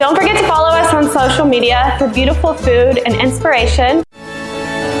social media for beautiful food and inspiration.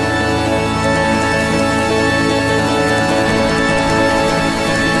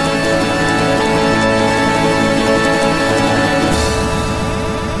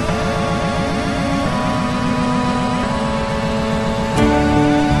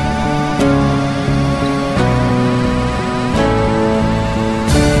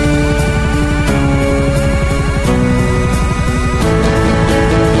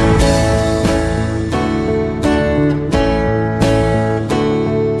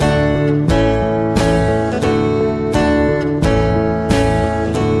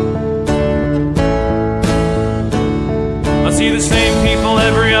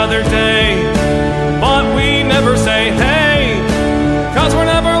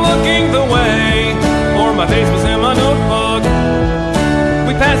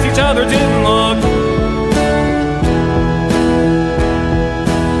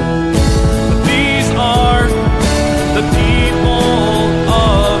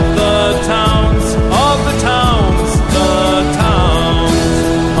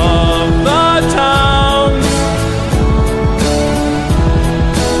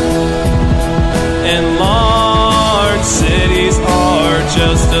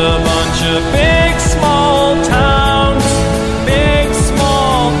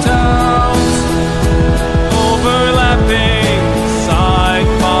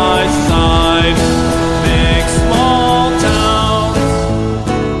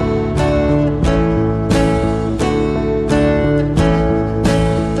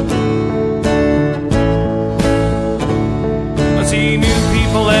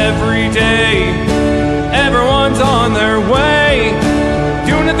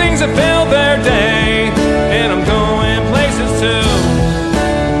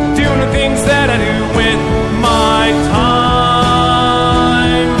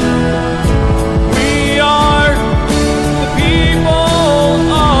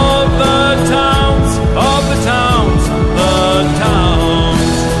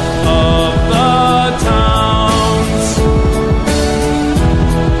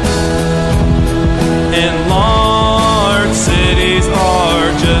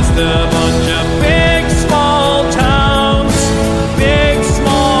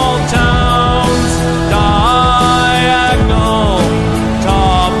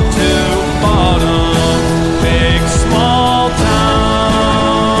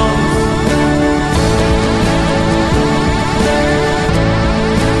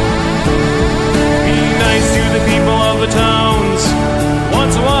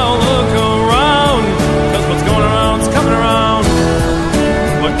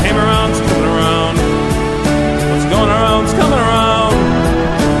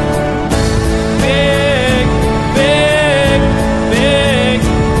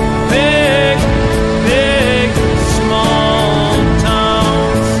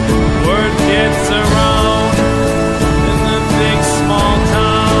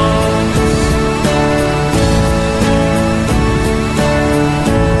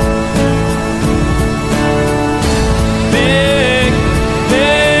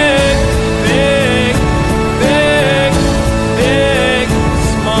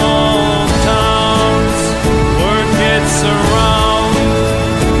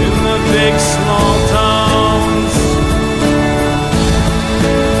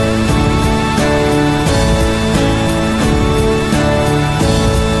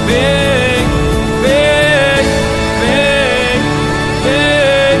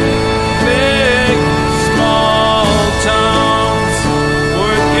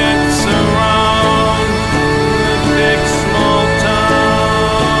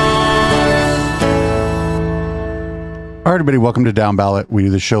 Everybody, welcome to Down Ballot. We do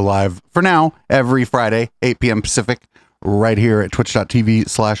the show live for now every Friday, 8 p.m. Pacific, right here at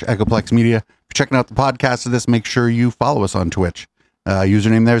twitch.tv/Echoplex Media. If you're checking out the podcast of this, make sure you follow us on Twitch.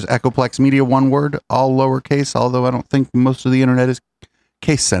 Username there's Echoplex Media, one word, all lowercase, although I don't think most of the internet is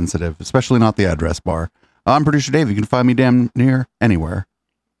case sensitive, especially not the address bar. I'm producer Dave. You can find me damn near anywhere.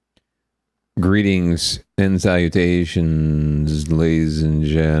 Greetings and salutations, ladies and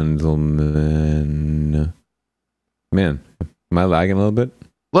gentlemen. Man, am I lagging a little bit? A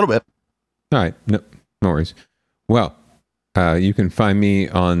little bit. All right. No worries. Well, you can find me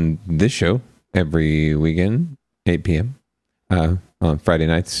on this show every weekend, 8 p.m. On Friday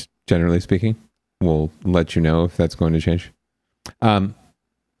nights, generally speaking. We'll let you know if that's going to change. Other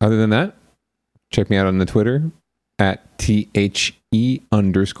than that, check me out on the Twitter at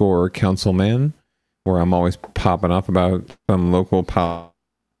THE_councilman, where I'm always popping off about some local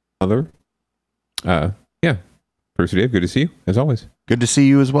other. Yeah. Producer Dave, good to see you, as always. Good to see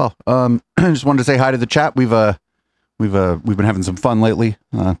you as well. I just wanted to say hi to the chat. We've been having some fun lately.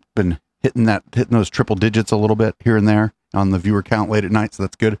 Been hitting those triple digits a little bit here and there on the viewer count late at night, so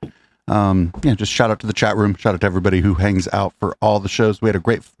that's good. Just shout out to the chat room. Shout out to everybody who hangs out for all the shows. We had a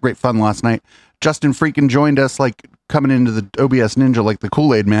great fun last night. Justin freaking joined us, like coming into the OBS Ninja like the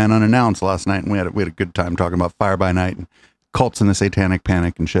Kool-Aid Man unannounced last night, and we had a good time talking about Fire by Night and cults and the Satanic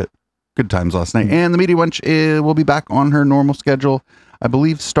Panic and shit. Good times last night. And the Media Wench will be back on her normal schedule, I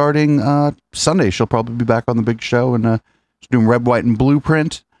believe, starting Sunday. She'll probably be back on the big show, and she's doing Red, White, and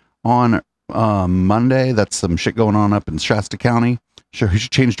Blueprint on Monday. That's some shit going on up in Shasta County. She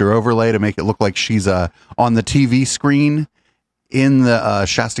changed her overlay to make it look like she's on the TV screen in the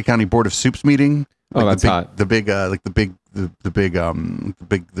Shasta County Board of Soups meeting. Oh, that's hot. The big,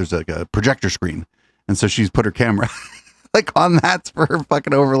 there's like a projector screen. And so she's put her camera like on that for her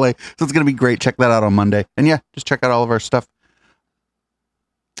fucking overlay. So it's going to be great. Check that out on Monday. And yeah, just check out all of our stuff.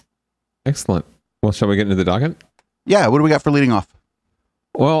 Excellent. Well, shall we get into the docket? Yeah. What do we got for leading off?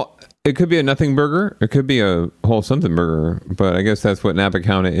 Well, it could be a nothing burger. It could be a whole something burger, but I guess that's what Napa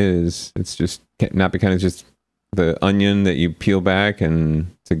County is. It's just, Napa County is just the onion that you peel back,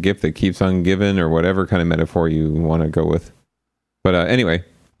 and it's a gift that keeps on giving, or whatever kind of metaphor you want to go with. But anyway,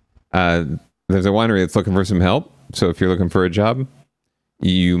 there's a winery that's looking for some help. So if you're looking for a job,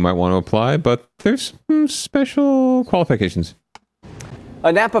 you might want to apply, but there's some special qualifications.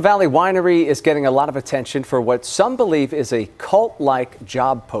 A Napa Valley winery is getting a lot of attention for what some believe is a cult-like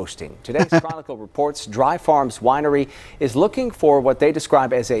job posting. Today's Chronicle reports Dry Farms Winery is looking for what they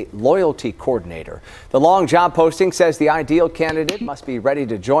describe as a loyalty coordinator. The long job posting says the ideal candidate must be ready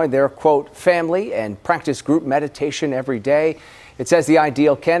to join their, quote, family and practice group meditation every day. It says the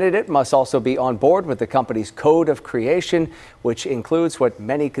ideal candidate must also be on board with the company's code of creation, which includes what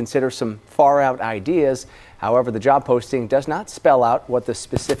many consider some far-out ideas. However, the job posting does not spell out what the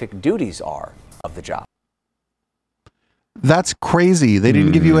specific duties are of the job. That's crazy. They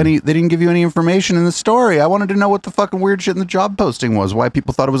didn't give you any. They didn't give you any information in the story. I wanted to know what the fucking weird shit in the job posting was. Why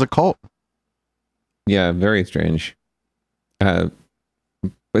people thought it was a cult. Yeah, very strange. But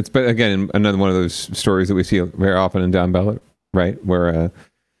again, another one of those stories that we see very often in Down Ballot, right? Where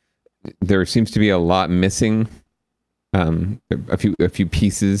there seems to be a lot missing, a few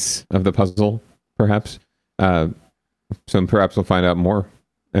pieces of the puzzle, perhaps. So perhaps we'll find out more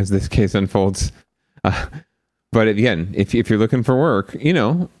as this case unfolds. But again, if you're looking for work,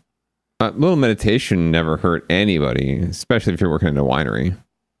 a little meditation never hurt anybody, especially if you're working in a winery.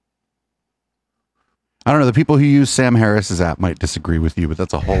 I don't know. The people who use Sam Harris's app might disagree with you, but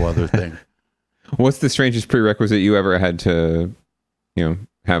that's a whole other thing. What's the strangest prerequisite you ever had to,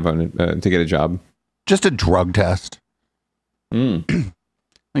 have on to get a job? Just a drug test. None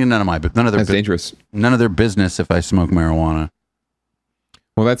of their dangerous. None of their business if I smoke marijuana.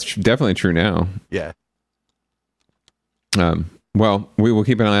 Well, that's definitely true now. Yeah. Well, we will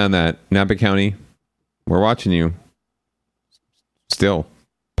keep an eye on that. Napa County, we're watching you. Still,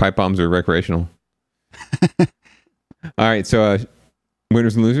 pipe bombs are recreational. All right, so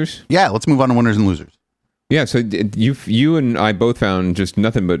winners and losers. Yeah, let's move on to winners and losers. Yeah, so you and I both found just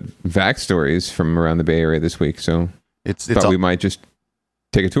nothing but vax stories from around the Bay Area this week. So thought we might just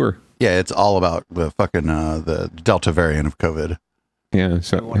take a tour. Yeah, it's all about the fucking the Delta variant of COVID. Yeah,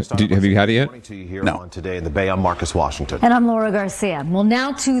 so have you had it yet? No. Today in the Bay, I'm Marcus Washington. And I'm Laura Garcia. Well,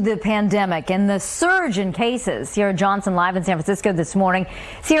 now to the pandemic and the surge in cases. Sierra Johnson live in San Francisco this morning.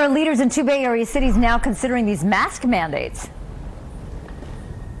 Sierra, leaders in 2 Bay Area cities now considering these mask mandates.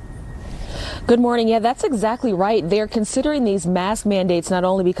 Good morning. Yeah, that's exactly right. They're considering these mask mandates not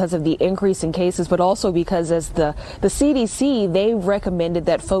only because of the increase in cases, but also because as the CDC, they recommended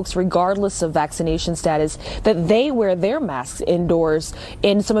that folks, regardless of vaccination status, that they wear their masks indoors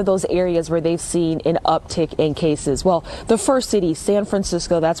in some of those areas where they've seen an uptick in cases. Well, the first city, San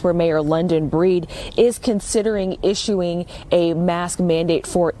Francisco, that's where Mayor London Breed is considering issuing a mask mandate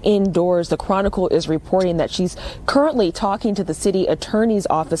for indoors. The Chronicle is reporting that she's currently talking to the city attorney's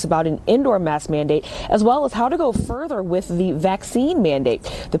office about an indoor mask mandate, as well as how to go further with the vaccine mandate.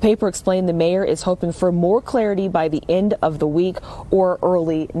 The paper explained the mayor is hoping for more clarity by the end of the week or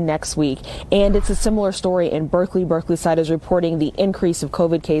early next week. And it's a similar story in Berkeley. Berkeley side is reporting the increase of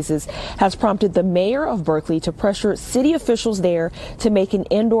COVID cases has prompted the mayor of Berkeley to pressure city officials there to make an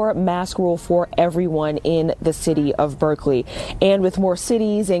indoor mask rule for everyone in the city of Berkeley. And with more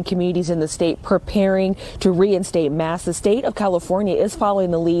cities and communities in the state preparing to reinstate masks, the state of California is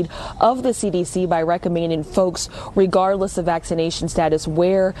following the lead of the CDC by recommending folks, regardless of vaccination status,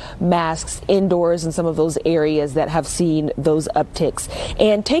 wear masks indoors in some of those areas that have seen those upticks.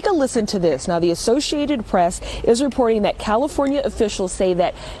 And take a listen to this. Now, the Associated Press is reporting that California officials say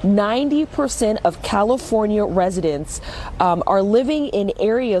that 90% of California residents are living in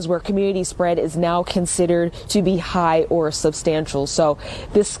areas where community spread is now considered to be high or substantial. So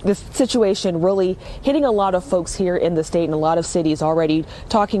this situation really hitting a lot of folks here in the state, and a lot of cities already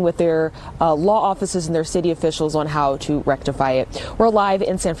talking with their law offices and their city officials on how to rectify it. We're live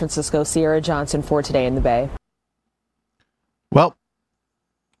in San Francisco. Sierra Johnson for Today in the Bay. Well,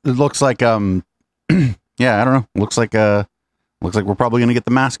 it looks like yeah, I don't know. Looks like we're probably going to get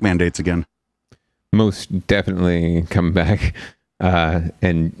the mask mandates again. Most definitely come back.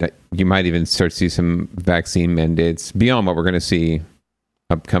 And you might even start to see some vaccine mandates beyond what we're going to see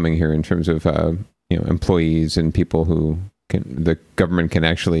upcoming here in terms of employees and people who the government can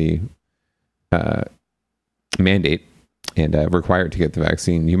actually mandate and require to get the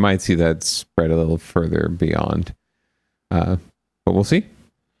vaccine. You might see that spread a little further beyond, but we'll see.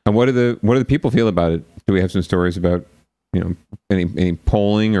 And what do the people feel about it? Do we have some stories about any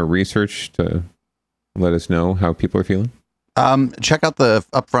polling or research to let us know how people are feeling? Check out the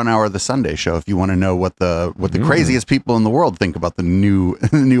upfront hour of the Sunday show if you want to know what the craziest people in the world think about the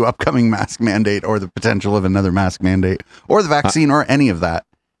new upcoming mask mandate, or the potential of another mask mandate, or the vaccine, or any of that.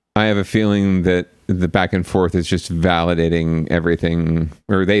 I have a feeling that the back and forth is just validating everything,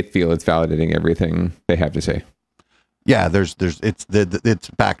 or they feel it's validating everything they have to say. Yeah, it's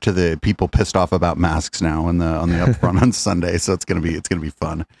back to the people pissed off about masks now on the upfront on Sunday, so it's gonna be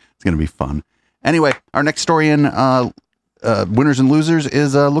fun. It's gonna be fun. Anyway, our next story in winners and losers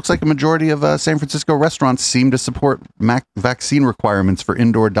is looks like a majority of San Francisco restaurants seem to support vaccine requirements for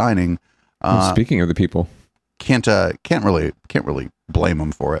indoor dining. Speaking of the people, can't really blame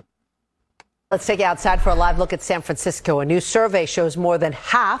them for it. Let's take you outside for a live look at San Francisco. A new survey shows more than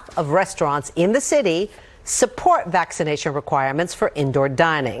half of restaurants in the city support vaccination requirements for indoor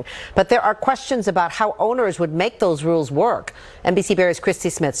dining. But there are questions about how owners would make those rules work. NBC Barry's Christy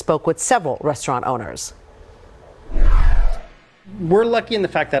Smith spoke with several restaurant owners. We're lucky in the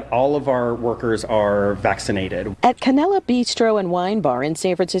fact that all of our workers are vaccinated. At Canela Bistro and Wine Bar in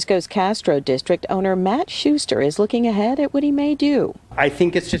San Francisco's Castro district, owner Matt Schuster is looking ahead at what he may do. I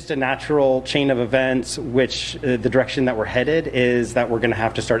think it's just a natural chain of events, which the direction that we're headed is that we're going to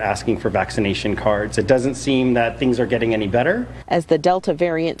have to start asking for vaccination cards. It doesn't seem that things are getting any better. As the Delta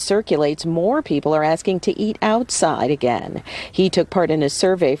variant circulates, more people are asking to eat outside again. He took part in a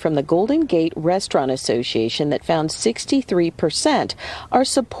survey from the Golden Gate Restaurant Association that found 63% are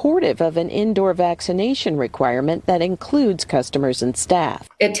supportive of an indoor vaccination requirement that includes customers and staff.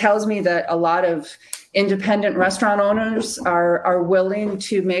 It tells me that a lot of independent restaurant owners are willing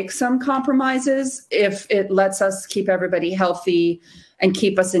to make some compromises if it lets us keep everybody healthy and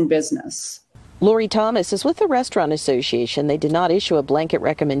keep us in business. Lori Thomas is with the Restaurant Association. They did not issue a blanket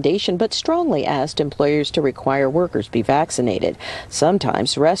recommendation, but strongly asked employers to require workers be vaccinated.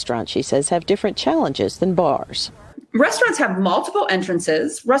 Sometimes restaurants, she says, have different challenges than bars. Restaurants have multiple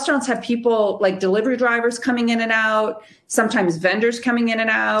entrances. Restaurants have people like delivery drivers coming in and out, sometimes vendors coming in and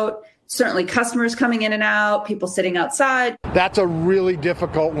out, certainly customers coming in and out, people sitting outside. That's a really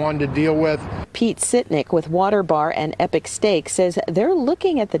difficult one to deal with. Pete Sitnick with Water Bar and Epic Steak says they're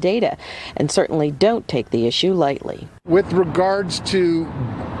looking at the data and certainly don't take the issue lightly. With regards to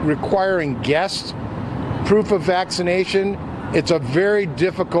requiring guests proof of vaccination, it's a very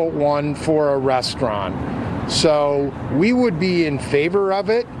difficult one for a restaurant. So we would be in favor of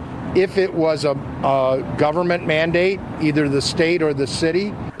it if it was a government mandate, either the state or the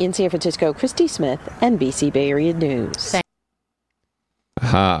city. In San Francisco, Christy Smith, NBC Bay Area News.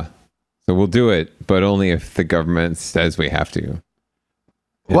 Aha. So we'll do it, but only if the government says we have to. And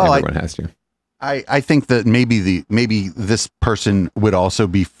well, everyone has to. I think that maybe this person would also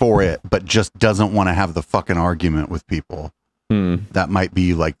be for it, but just doesn't want to have the fucking argument with people. That might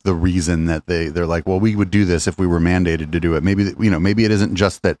be like the reason that they're like, well, we would do this if we were mandated to do it. Maybe, maybe it isn't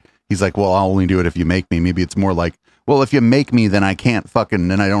just that he's like, well, I'll only do it if you make me. Maybe it's more like, well, if you make me, then I can't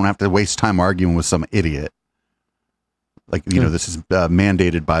then I don't have to waste time arguing with some idiot. Like, this is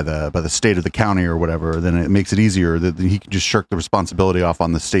mandated by the state or the county or whatever. Then it makes it easier that he can just shirk the responsibility off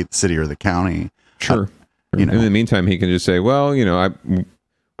on the state, the city, or the county. Sure. In the meantime, he can just say, well, I'm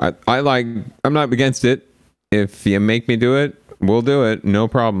not against it. If you make me do it, we'll do it, no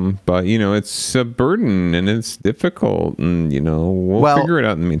problem. But, it's a burden and it's difficult and, we'll figure it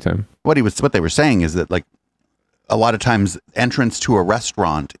out in the meantime. What they were saying is that, like, a lot of times entrance to a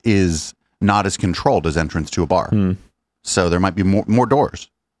restaurant is not as controlled as entrance to a bar. So there might be more doors.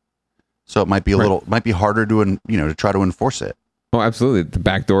 So it might be might be harder to try to enforce it. Oh, absolutely. The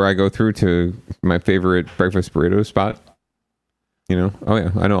back door I go through to my favorite breakfast burrito spot. Oh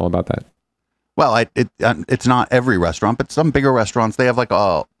yeah, I know all about that. Well, it's not every restaurant, but some bigger restaurants, they have like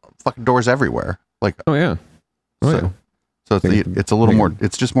fucking doors everywhere. Like, oh yeah, so it's a little more.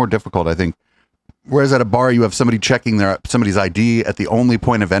 It's just more difficult, I think. Whereas at a bar, you have somebody checking somebody's ID at the only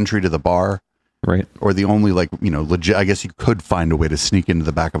point of entry to the bar, right? Or the only legit. I guess you could find a way to sneak into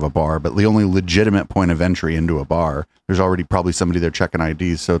the back of a bar, but the only legitimate point of entry into a bar, there's already probably somebody there checking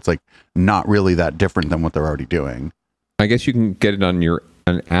IDs, so it's like not really that different than what they're already doing. I guess you can get it on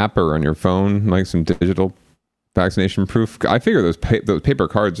an app or on your phone, like some digital vaccination proof. I figure those paper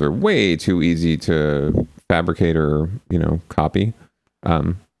cards are way too easy to fabricate or copy.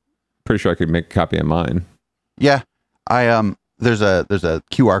 Pretty sure I could make a copy of mine. Yeah, there's a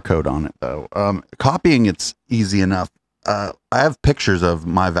QR code on it though. Copying it's easy enough. I have pictures of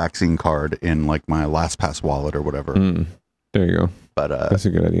my vaccine card in like my LastPass wallet or whatever. There you go. But that's a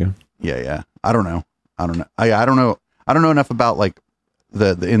good idea. Yeah. I don't know. I don't know enough about like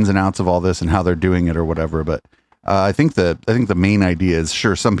the ins and outs of all this and how they're doing it or whatever. But I think the main idea is,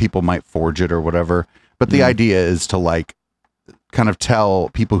 sure, some people might forge it or whatever, but the idea is to like kind of tell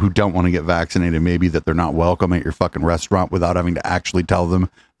people who don't want to get vaccinated maybe that they're not welcome at your fucking restaurant without having to actually tell them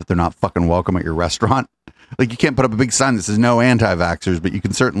that they're not fucking welcome at your restaurant. Like, you can't put up a big sign that says no anti-vaxxers, but you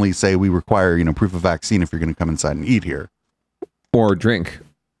can certainly say we require, proof of vaccine if you're going to come inside and eat here. Or drink.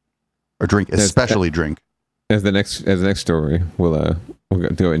 Especially drink. As the next story, we'll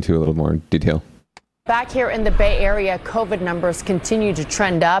go into a little more detail. Back here in the Bay Area, COVID numbers continue to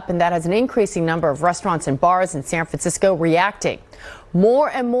trend up, and that has an increasing number of restaurants and bars in San Francisco reacting. More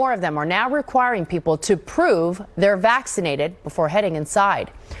and more of them are now requiring people to prove they're vaccinated before heading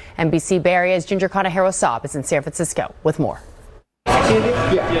inside. NBC Bay Area's Ginger Conejero-Saab is in San Francisco with more.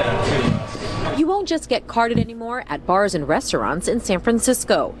 You won't just get carded anymore at bars and restaurants in San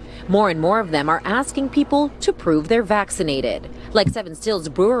Francisco. More and more of them are asking people to prove they're vaccinated. Like Seven Stills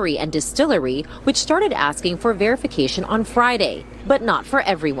Brewery and Distillery, which started asking for verification on Friday, but not for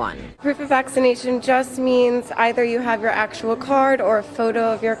everyone. Proof of vaccination just means either you have your actual card or a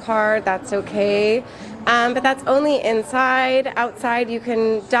photo of your card. That's okay. But that's only inside. Outside, you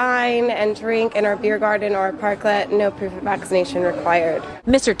can dine and drink in our beer garden or a parklet. No proof of vaccination required.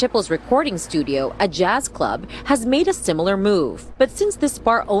 Mr. Tipple's recording studio, a jazz club, has made a similar move. But since this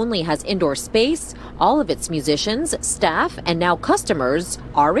bar only has indoor space, all of its musicians, staff, and now customers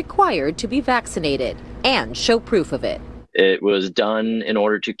are required to be vaccinated and show proof of it. It was done in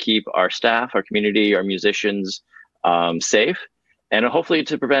order to keep our staff, our community, our musicians safe, and hopefully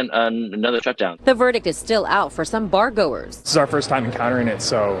to prevent another shutdown. The verdict is still out for some bar goers. This is our first time encountering it,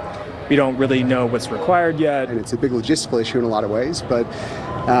 so we don't really know what's required yet. And it's a big logistical issue in a lot of ways, but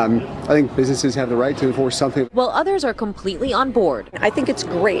I think businesses have the right to enforce something. While others are completely on board. I think it's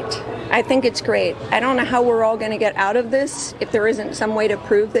great. I don't know how we're all going to get out of this if there isn't some way to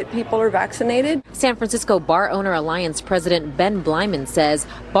prove that people are vaccinated. San Francisco Bar Owner Alliance President Ben Blyman says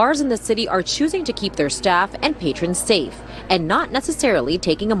bars in the city are choosing to keep their staff and patrons safe and not necessarily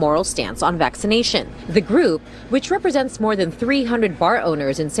taking a moral stance on vaccination. The group, which represents more than 300 bar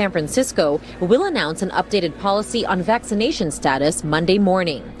owners in San Francisco, will announce an updated policy on vaccination status Monday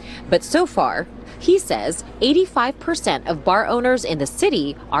morning. But so far, he says 85% of bar owners in the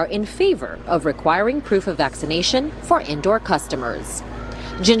city are in favor of requiring proof of vaccination for indoor customers.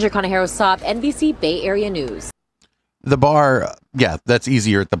 Ginger Conejero-Saab, NBC Bay Area News. The bar, yeah, that's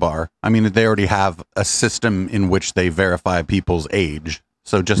easier at the bar. I mean, they already have a system in which they verify people's age.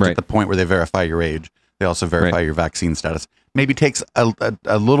 So just at the point where they verify your age, they also verify your vaccine status. Maybe takes a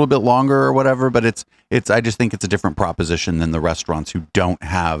little bit longer or whatever, but it's. I just think it's a different proposition than the restaurants who don't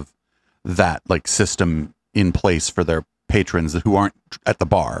have that like system in place for their patrons who aren't at the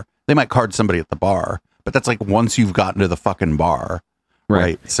bar. They might card somebody at the bar, but that's like once you've gotten to the fucking bar,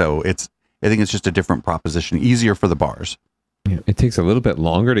 right? So I think it's just a different proposition, easier for the bars. Yeah, it takes a little bit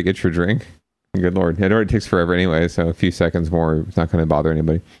longer to get your drink. Good Lord. It already takes forever anyway, so a few seconds more, it's not going to bother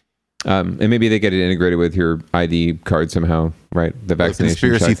anybody. And maybe they get it integrated with your ID card somehow, right? The vaccination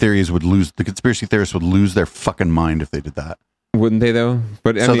The conspiracy theorists would lose their fucking mind if they did that. Wouldn't they though?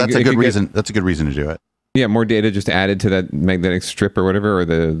 But so that's a good reason. That's a good reason to do it. Yeah, more data just added to that magnetic strip or whatever, or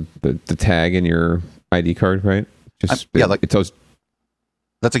the tag in your ID card, right? Just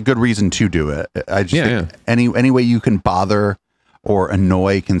that's a good reason to do it. I just think any way you can bother or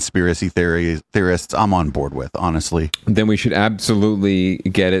annoy conspiracy theorists, I'm on board with, honestly. Then we should absolutely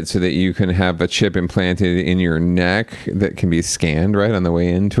get it so that you can have a chip implanted in your neck that can be scanned right on the way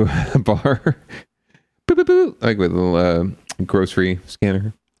into a bar. Boop, boop, boop, like with a little grocery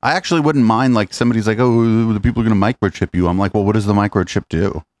scanner. I actually wouldn't mind, like, somebody's like, oh, the people are going to microchip you. I'm like, well, what does the microchip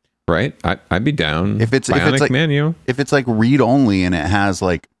do? Right? I'd be down. If it's Bionic like Man, if it's like read only and it has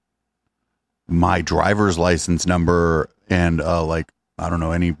like my driver's license number and like, I don't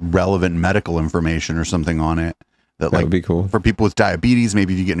know, any relevant medical information or something on it, that like would be cool for people with diabetes.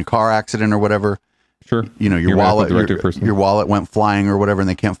 Maybe if you get in a car accident or whatever. Sure. You know, your wallet went flying or whatever, and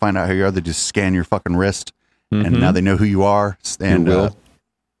they can't find out who you are. They just scan your fucking wrist, and now they know who you are. And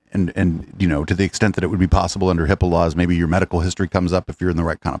and you know, to the extent that it would be possible under HIPAA laws, maybe your medical history comes up if you're in the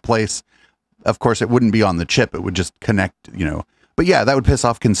right kind of place. Of course, it wouldn't be on the chip; it would just connect. You know, but yeah, that would piss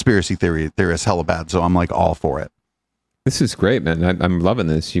off conspiracy theorists hella bad. So I'm like all for it. This is great, man. I'm loving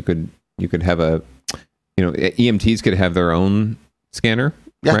this. You could have a, you know, EMTs could have their own scanner.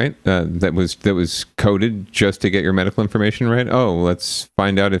 Yeah. Right. That was coded just to get your medical information. Right. Oh, let's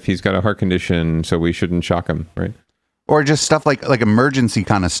find out if he's got a heart condition, so we shouldn't shock him. Right. Or just stuff like emergency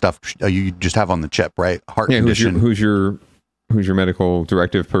kind of stuff you just have on the chip. Right. Heart condition. Who's your medical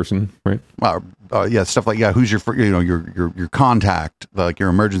directive person. Right. Yeah. Stuff like, who's your your contact, like your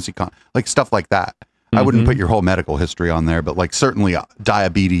emergency like stuff like that. I wouldn't put your whole medical history on there, but like certainly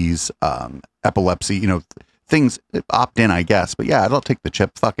diabetes, epilepsy, you know, things opt in, I guess. But yeah, I'll take the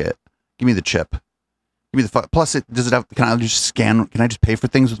chip. Fuck it. Give me the chip. Give me the plus does it have, can I just pay for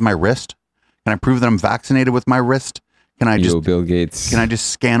things with my wrist? Can I prove that I'm vaccinated with my wrist? Can I just Bill Gates? Can I just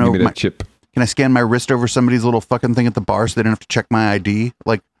scan over my chip? Can I scan my wrist over somebody's little fucking thing at the bar so they don't have to check my ID?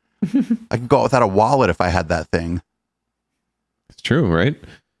 Like I could go out without a wallet if I had that thing. It's true, right?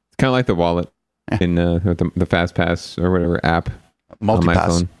 It's kind of like the wallet in the Fast Pass or whatever app.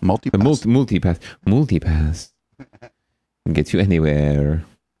 Multipass. Multipass. Gets you anywhere.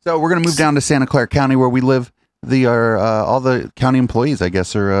 So we're going to move down to Santa Clara County where we live. All the county employees, I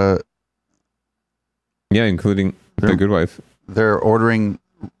guess, are... including the good wife. They're ordering...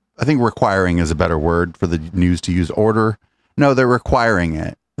 I think requiring is a better word for the news to use. Order. No, they're requiring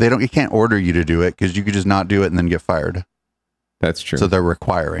it. You can't order you to do it because you could just not do it and then get fired. That's true. So they're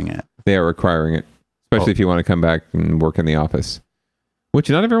requiring it. They are requiring it. Especially if you want to come back and work in the office. Which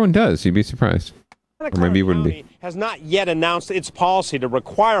not everyone does. You'd be surprised. Or maybe you wouldn't be. Has not yet announced its policy to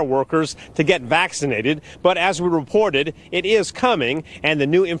require workers to get vaccinated, but as we reported, it is coming, and the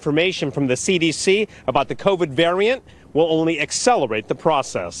new information from the CDC about the COVID variant will only accelerate the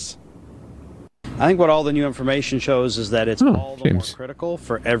process. I think what all the new information shows is that it's all the more critical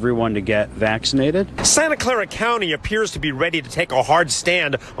for everyone to get vaccinated. Santa Clara County appears to be ready to take a hard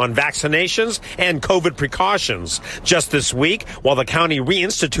stand on vaccinations and COVID precautions. Just this week, while the county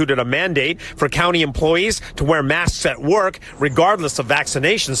reinstituted a mandate for county employees to wear masks at work, regardless of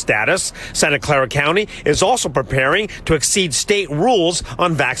vaccination status, Santa Clara County is also preparing to exceed state rules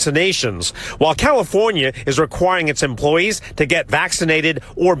on vaccinations. While California is requiring its employees to get vaccinated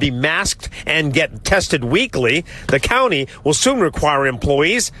or be masked and get tested weekly, the county will soon require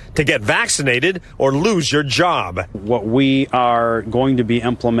employees to get vaccinated or lose your job. What we are going to be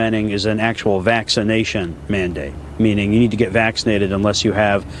implementing is an actual vaccination mandate, meaning you need to get vaccinated unless you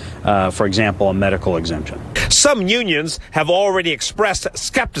have, for example, a medical exemption. Some unions have already expressed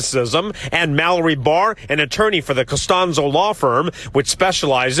skepticism, and Mallory Barr, an attorney for the Costanzo law firm, which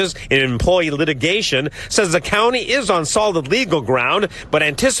specializes in employee litigation, says the county is on solid legal ground, but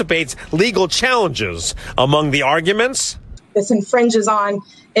anticipates legal challenges. Among the arguments, this infringes on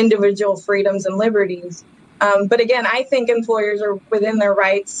individual freedoms and liberties. But again, I think employers are within their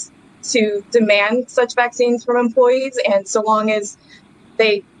rights to demand such vaccines from employees, and so long as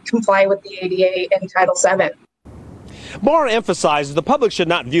they comply with the ADA and Title VII. Barr emphasizes the public should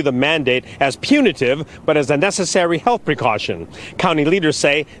not view the mandate as punitive, but as a necessary health precaution. County leaders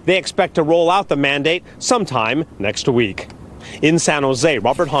say they expect to roll out the mandate sometime next week. In San Jose,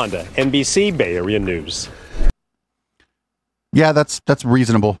 Robert Honda, NBC Bay Area News. Yeah, that's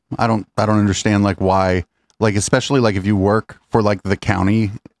reasonable. I don't understand like why, like especially like if you work for like the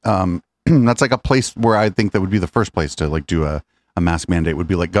county, that's like a place where I think that would be the first place to like do a mask mandate would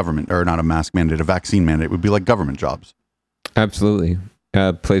be like government, or not a mask mandate, a vaccine mandate would be like government jobs. Absolutely.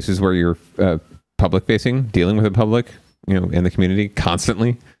 Places where you're public facing, dealing with the public, and the community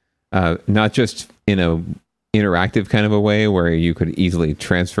constantly, not just in a interactive kind of a way where you could easily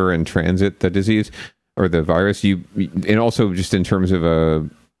transfer and transit the disease or the virus, and also just in terms of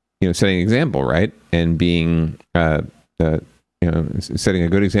setting an example, right? And being setting a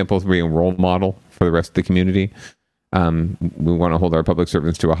good example, being a role model for the rest of the community. We want to hold our public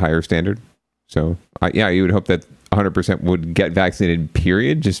servants to a higher standard. So you would hope that 100% would get vaccinated,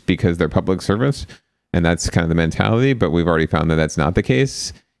 period, just because they're public service, and that's kind of the mentality. But we've already found that that's not the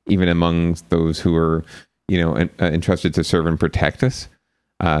case, even among those who are entrusted to serve and protect us.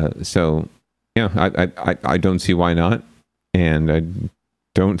 So, I don't see why not. And I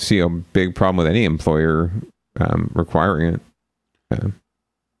don't see a big problem with any employer requiring it.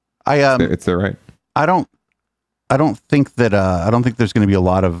 It's their right. I don't think that I don't think there's going to be a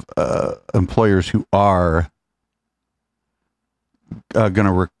lot of employers who are going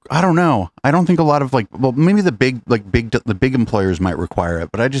to. I don't know. I don't think a lot of maybe the big employers might require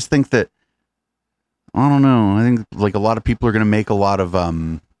it, but I just think that I don't know. I think a lot of people are going to make a lot of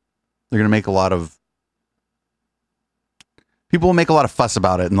people will make a lot of fuss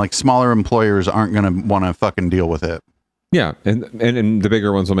about it, and smaller employers aren't going to want to fucking deal with it. Yeah, and the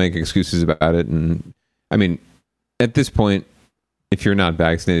bigger ones will make excuses about it. And I mean, at this point, if you're not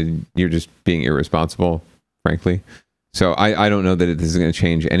vaccinated, you're just being irresponsible, frankly. So I don't know that this is going to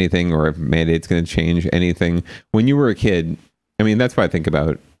change anything, or if mandate's going to change anything. When you were a kid, I mean, that's what I think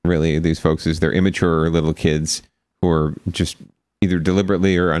about really these folks is they're immature little kids who are just either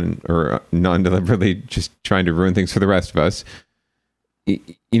deliberately or non-deliberately just trying to ruin things for the rest of us.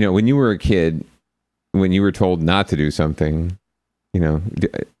 When you were a kid, when you were told not to do something, I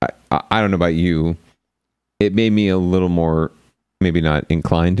don't know about you, it made me a little more, maybe not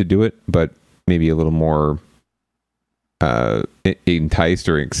inclined to do it, but maybe a little more enticed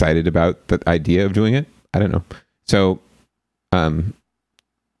or excited about the idea of doing it. I don't know. So,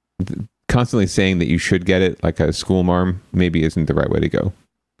 constantly saying that you should get it like a school marm maybe isn't the right way to go.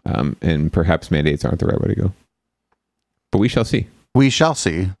 And perhaps mandates aren't the right way to go. But we shall see. We shall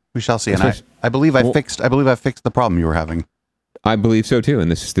see. And I believe I fixed the problem you were having. I believe so too.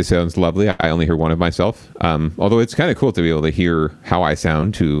 And this sounds lovely. I only hear one of myself. Although it's kind of cool to be able to hear how I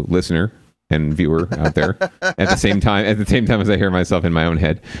sound to listener and viewer out there at the same time as I hear myself in my own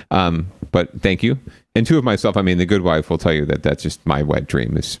head. But thank you. And two of myself, I mean, the good wife will tell you that that's just my wet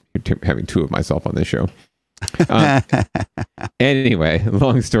dream is having two of myself on this show. Anyway,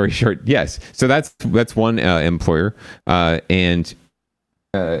 long story short, yes. So that's one employer. And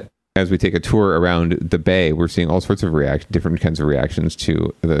as we take a tour around the Bay, we're seeing all sorts of different kinds of reactions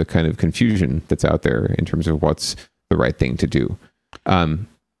to the kind of confusion that's out there in terms of what's the right thing to do. And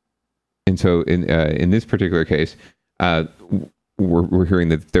so in this particular case, we're hearing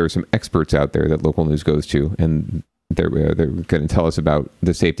that there are some experts out there that local news goes to, and they're going to tell us about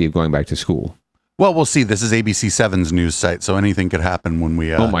the safety of going back to school. Well, we'll see. This is ABC7's news site, so anything could happen when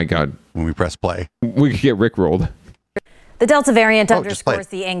we oh my God, when we press play. We could get rickrolled. The Delta variant underscores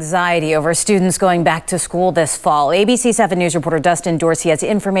the anxiety over students going back to school this fall. ABC 7 News reporter Dustin Dorsey has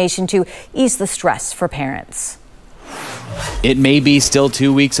information to ease the stress for parents. It may be still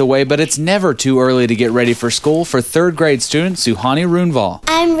 2 weeks away, but it's never too early to get ready for school for third grade student Suhani Runval.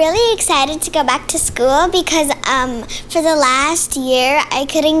 I'm really excited to go back to school because for the last year I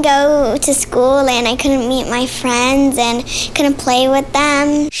couldn't go to school and I couldn't meet my friends and couldn't play with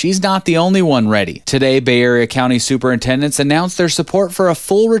them. She's not the only one ready. Today, Bay Area County superintendents announced their support for a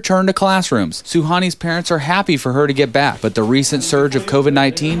full return to classrooms. Suhani's parents are happy for her to get back, but the recent surge of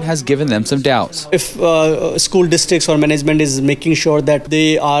COVID-19 has given them some doubts. If school districts or management is making sure that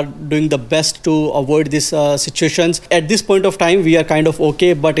they are doing the best to avoid these situations. At this point of time, we are kind of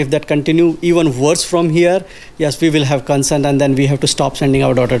okay, but if that continue even worse from here, yes, we will have concern and then we have to stop sending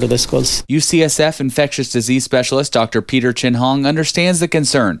our daughter to the schools. UCSF infectious disease specialist Dr. Peter Chin Hong understands the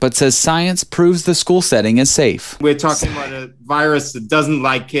concern, but says science proves the school setting is safe. We're talking about a virus that doesn't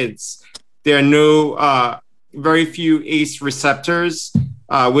like kids. There are no, very few ACE receptors,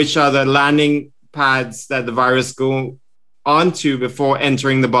 which are the landing pads that the virus go onto before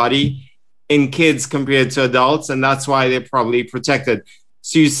entering the body in kids compared to adults, and that's why they're probably protected.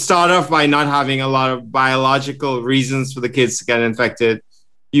 So you start off by not having a lot of biological reasons for the kids to get infected.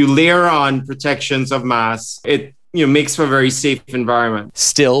 You layer on protections of mass. It makes for a very safe environment.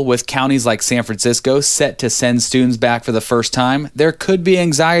 Still, with counties like San Francisco set to send students back for the first time, there could be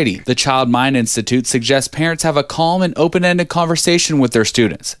anxiety. The Child Mind Institute suggests parents have a calm and open-ended conversation with their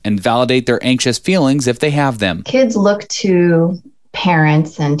students and validate their anxious feelings if they have them. Kids look to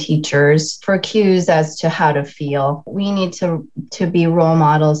parents and teachers for cues as to how to feel. We need to be role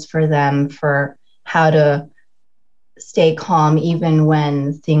models for them for how to stay calm even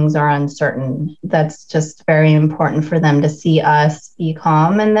when things are uncertain. That's just very important for them to see us be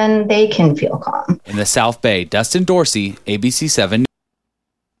calm, and then they can feel calm. In the South Bay, Dustin Dorsey, ABC 7.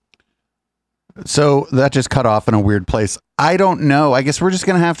 So that just cut off in a weird place. I don't know. I guess we're just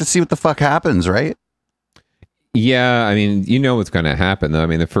going to have to see what the fuck happens, right? Yeah, I mean, you know what's going to happen, though. I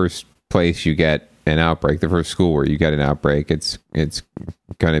mean, the first place you get an outbreak, the first school where you get an outbreak, it's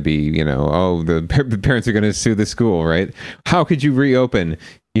going to be, the parents are going to sue the school, right? How could you reopen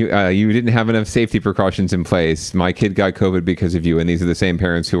You didn't have enough safety precautions in place. My kid got COVID because of you. And these are the same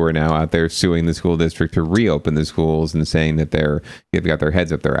parents who are now out there suing the school district to reopen the schools and saying that they've got their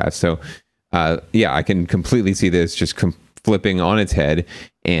heads up their ass. So, I can completely see this just flipping on its head.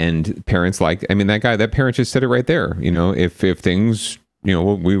 And parents that parent just said it right there. If things, we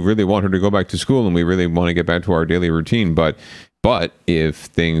really want her to go back to school and we really want to get back to our daily routine, but if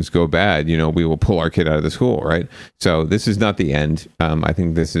things go bad, we will pull our kid out of the school, right? So this is not the end. I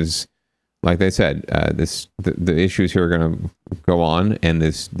think this is, like they said, the issues here are going to go on, and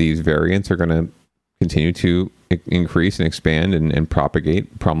these variants are going to continue to increase and expand and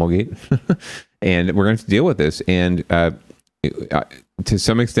promulgate, and we're going to deal with this. And to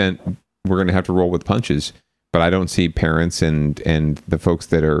some extent, we're going to have to roll with punches. But I don't see parents and the folks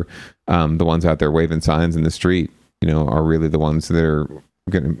that are the ones out there waving signs in the street, are really the ones that are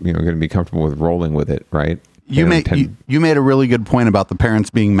going to be comfortable with rolling with it, right? You made a really good point about the parents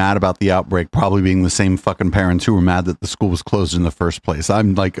being mad about the outbreak, probably being the same fucking parents who were mad that the school was closed in the first place.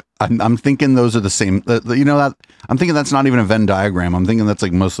 I'm thinking those are the same. I'm thinking that's not even a Venn diagram. I'm thinking that's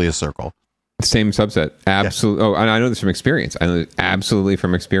like mostly a circle. Same subset. Absolutely. Yeah. Oh, and I know this from experience. I know this absolutely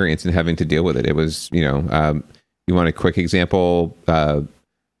from experience and having to deal with it. It was, you want a quick example?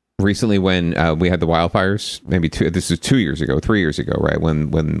 Recently, when we had the wildfires, this is 2 years ago, 3 years ago, right?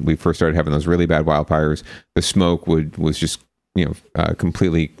 When we first started having those really bad wildfires, the smoke was just,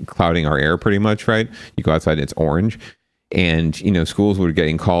 completely clouding our air pretty much, right? You go outside and it's orange. And, schools were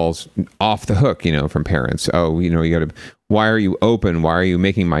getting calls off the hook, from parents. Oh, why are you open? Why are you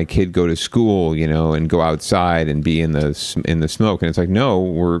making my kid go to school, and go outside and be in the smoke? And it's like, no,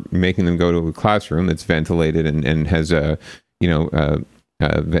 we're making them go to a classroom that's ventilated and has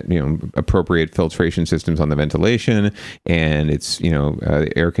appropriate filtration systems on the ventilation, and it's,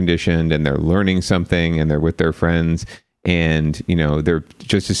 air conditioned, and they're learning something, and they're with their friends. And, they're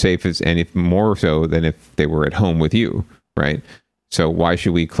just as safe as, and if more so than if they were at home with you. Right. So why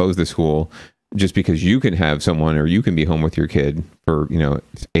should we close the school just because you can have someone, or you can be home with your kid for,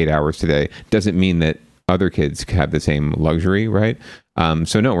 8 hours today, doesn't mean that other kids have the same luxury. Right.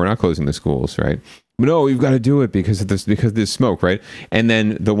 So no, we're not closing the schools. Right. But no, we've got to do it because of this smoke. Right. And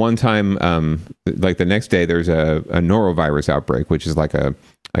then the one time, like the next day, there's a norovirus outbreak, which is like a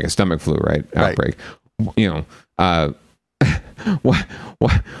stomach flu, right? Outbreak.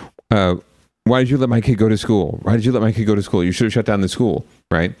 Why did you let my kid go to school? Why did you let my kid go to school? You should have shut down the school,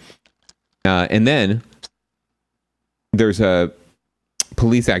 right? And then there's a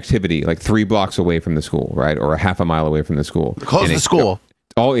police activity like 3 blocks away from the school, right? Or a half a mile away from the school. Close the school.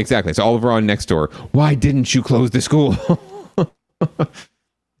 Exactly. It's all over on next door. Why didn't you close the school?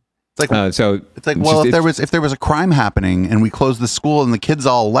 It's like, if there was a crime happening and we closed the school and the kids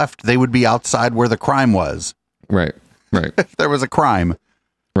all left, they would be outside where the crime was. Right. If there was a crime.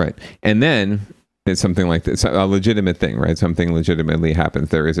 Right. And then it's something like this, a legitimate thing, right? Something legitimately happens.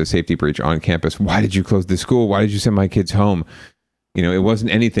 There is a safety breach on campus. Why did you close the school? Why did you send my kids home? It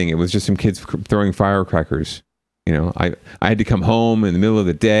wasn't anything. It was just some kids throwing firecrackers. I had to come home in the middle of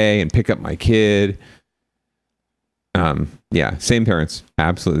the day and pick up my kid. Same parents.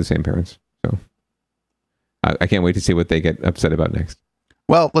 Absolutely the same parents. So I can't wait to see what they get upset about next.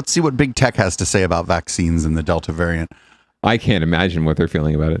 Well, let's see what big tech has to say about vaccines and the Delta variant. I can't imagine what they're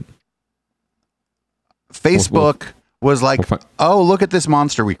feeling about it. Facebook was like, oh, look at this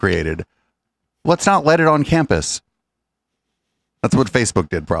monster we created. Let's not let it on campus. That's what Facebook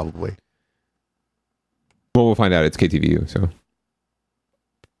did, probably. Well, we'll find out. It's KTVU, so.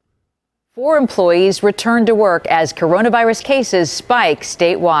 4 employees returned to work as coronavirus cases spike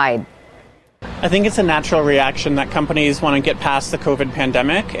statewide. I think it's a natural reaction that companies want to get past the COVID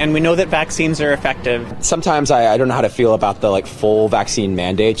pandemic, and we know that vaccines are effective. Sometimes I don't know how to feel about the full vaccine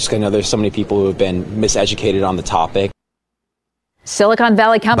mandate, just because I know there's so many people who have been miseducated on the topic. Silicon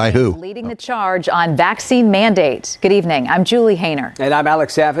Valley companies leading the charge on vaccine mandates. Good evening. I'm Julie Hayner. And I'm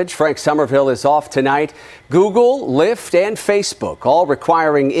Alex Savage. Frank Somerville is off tonight. Google, Lyft, and Facebook all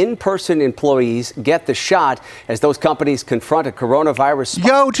requiring in-person employees get the shot as those companies confront a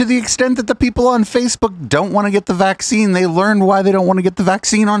coronavirus. To the extent that the people on Facebook don't want to get the vaccine, they learned why they don't want to get the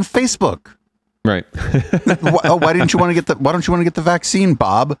vaccine on Facebook. Right. Why don't you want to get the vaccine,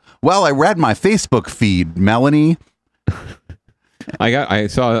 Bob? Well, I read my Facebook feed, Melanie. I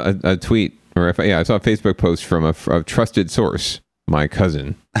saw a tweet, I saw a Facebook post from a trusted source, my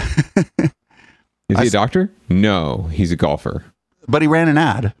cousin. Is he a doctor? No, he's a golfer. But he ran an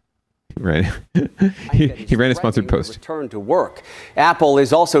ad. Right. he ran a sponsored post. Return to work. Apple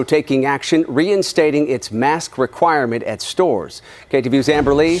is also taking action, reinstating its mask requirement at stores. KTVU's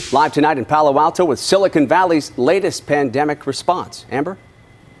Amber Lee, live tonight in Palo Alto with Silicon Valley's latest pandemic response. Amber?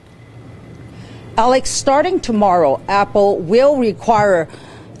 Alex, starting tomorrow, Apple will require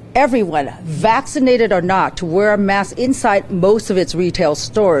everyone, vaccinated or not, to wear a mask inside most of its retail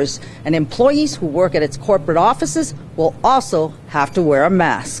stores. And employees who work at its corporate offices will also have to wear a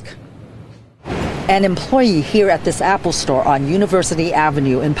mask. An employee here at this Apple store on University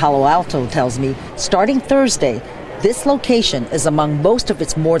Avenue in Palo Alto tells me, starting Thursday, this location is among most of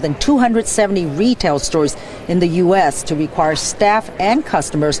its more than 270 retail stores in the U.S. to require staff and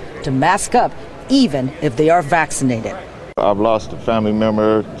customers to mask up, even if they are vaccinated. I've lost a family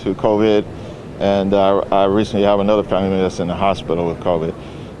member to COVID, and I recently have another family member that's in the hospital with COVID.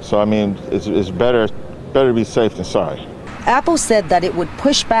 So, I mean, it's better to be safe than sorry. Apple said that it would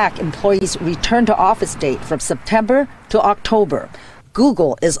push back employees' return to office date from September to October.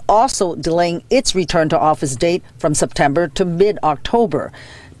 Google is also delaying its return to office date from September to mid-October.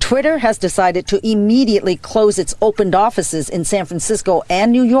 Twitter has decided to immediately close its opened offices in San Francisco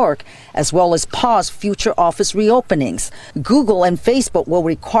and New York, as well as pause future office reopenings. Google and Facebook will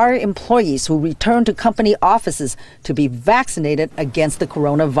require employees who return to company offices to be vaccinated against the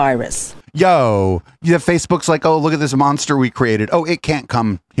coronavirus. Yo, yeah, Facebook's like, oh, look at this monster we created. Oh, it can't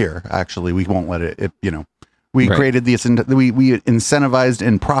come here. Actually, we won't let it, we created this, we incentivized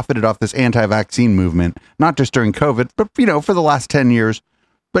and profited off this anti-vaccine movement, not just during COVID, but, for the last 10 years.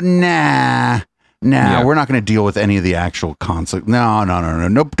 But we're not going to deal with any of the actual conflict. No,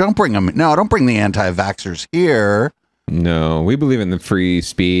 don't bring them. No, don't bring the anti-vaxxers here. No, we believe in the free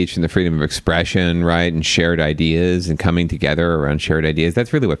speech and the freedom of expression, right? And shared ideas and coming together around shared ideas.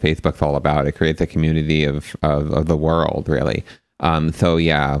 That's really what Facebook's all about. It creates a community of the world, really. So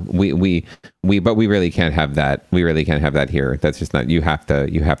yeah, but we really can't have that. We really can't have that here. That's just not, you have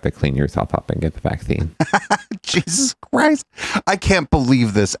to clean yourself up and get the vaccine. Jesus Christ. I can't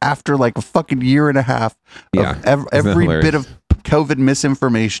believe this after like a fucking year and a half of every bit of COVID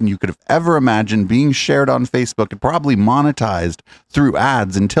misinformation you could have ever imagined being shared on Facebook and probably monetized through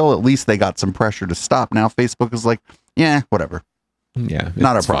ads until at least they got some pressure to stop. Now Facebook is like, yeah, whatever. Yeah,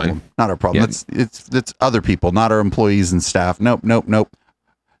 not our problem. Fine. Not our problem. Yeah. It's other people, not our employees and staff. Nope.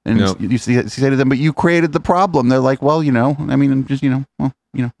 And you say to them, but you created the problem. They're like, well, it's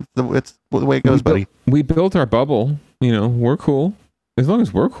the way it goes, buddy. We built our bubble. We're cool. As long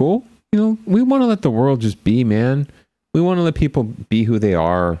as we're cool, we want to let the world just be, man. We want to let people be who they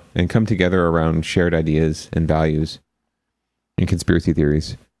are and come together around shared ideas and values and conspiracy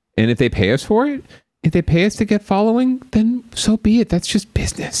theories. And if they pay us for it, if they pay us to get following, then so be it. That's just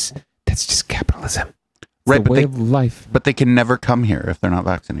business. That's just capitalism. Right, the way of life. But they can never come here if they're not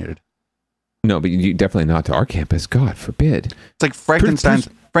vaccinated. No, but you definitely not to our campus. God forbid. It's like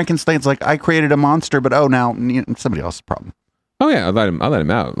Frankenstein's like, I created a monster, but now somebody else's problem. Oh yeah, I'll let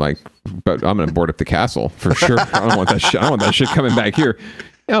him out. But I'm gonna board up the castle for sure. I don't want that shit. I don't want that shit coming back here.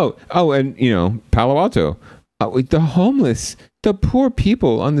 Oh, and Palo Alto, the homeless, the poor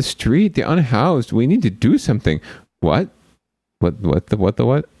people on the street, the unhoused. We need to do something. What? What?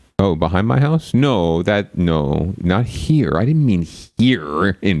 Oh, behind my house? No, not here. I didn't mean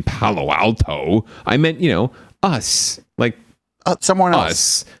here in Palo Alto. I meant, us. Like somewhere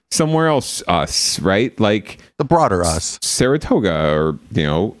else. Somewhere else, us, right? Like the broader us. Saratoga or,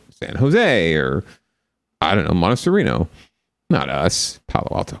 San Jose or, I don't know, Montecito. Not us. Palo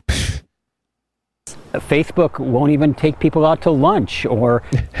Alto. Facebook won't even take people out to lunch or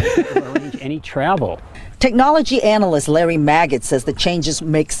arrange any travel. Technology analyst Larry Magid says the changes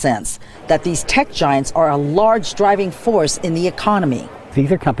make sense, that these tech giants are a large driving force in the economy.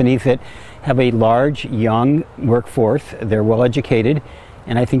 These are companies that have a large, young workforce. They're well educated,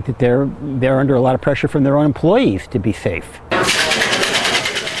 and I think that they're under a lot of pressure from their own employees to be safe.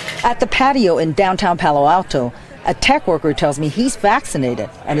 At the patio in downtown Palo Alto, a tech worker tells me he's vaccinated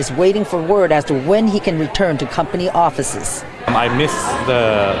and is waiting for word as to when he can return to company offices. I miss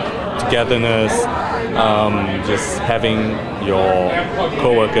the togetherness, just having your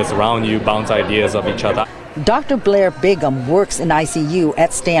coworkers around you bounce ideas off each other. Dr. Blair Bigham works in ICU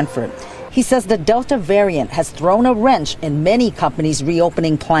at Stanford. He says the Delta variant has thrown a wrench in many companies'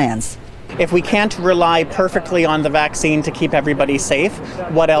 reopening plans. If we can't rely perfectly on the vaccine to keep everybody safe,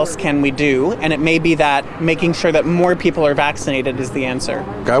 what else can we do? And it may be that making sure that more people are vaccinated is the answer.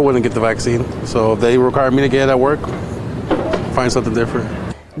 I wouldn't get the vaccine, so if they require me to get it at work, find something different.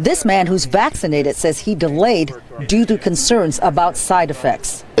 This man who's vaccinated says he delayed due to concerns about side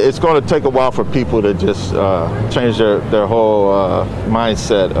effects. It's going to take a while for people to just change their whole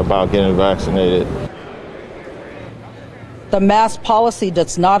mindset about getting vaccinated. The mask policy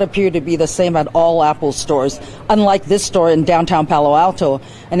does not appear to be the same at all Apple stores. Unlike this store in downtown Palo Alto,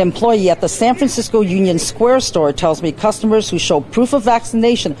 an employee at the San Francisco Union Square store tells me customers who show proof of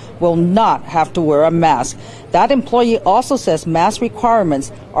vaccination will not have to wear a mask. That employee also says mask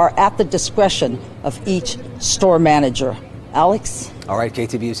requirements are at the discretion of each store manager. Alex? All right,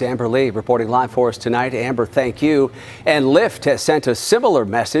 KTVU's Amber Lee reporting live for us tonight. Amber, thank you. And Lyft has sent a similar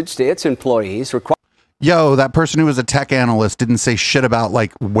message to its employees. Yo, that person who was a tech analyst didn't say shit about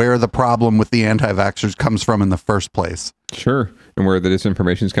like where the problem with the anti-vaxxers comes from in the first place. Sure. And where the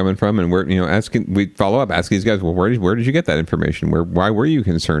disinformation is coming from, and where, we follow up, ask these guys, well, where did you get that information? Why were you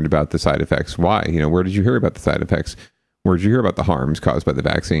concerned about the side effects? Why? Where did you hear about the side effects? Where did you hear about the harms caused by the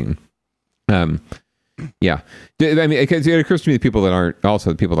vaccine? Yeah. I mean, it occurs to me that people that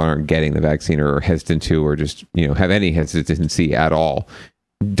aren't getting the vaccine or are hesitant to, or just, have any hesitancy at all,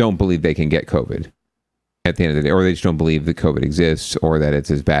 don't believe they can get COVID at the end of the day, or they just don't believe that COVID exists, or that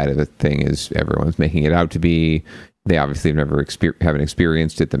it's as bad of a thing as everyone's making it out to be. They obviously haven't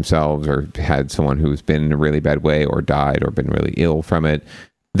experienced it themselves, or had someone who's been in a really bad way, or died, or been really ill from it.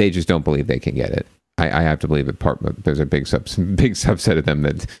 They just don't believe they can get it. I have to believe that there's a big subset of them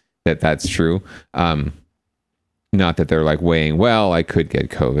that's true. Not that they're like weighing, well, I could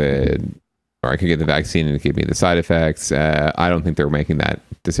get COVID, or I could get the vaccine and give me the side effects. I don't think they're making that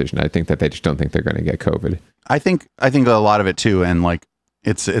decision. I think that they just don't think they're going to get COVID. I think a lot of it too, and like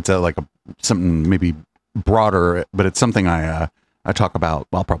it's something maybe broader, but it's something I talk about.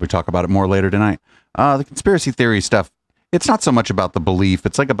 I'll probably talk about it more later tonight. The conspiracy theory stuff. It's not so much about the belief.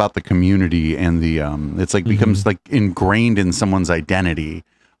 It's like about the community and the it's like becomes like ingrained in someone's identity.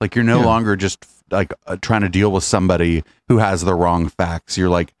 Like you're no longer just like trying to deal with somebody who has the wrong facts. You're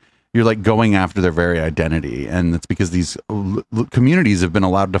like going after their very identity. And it's because these communities have been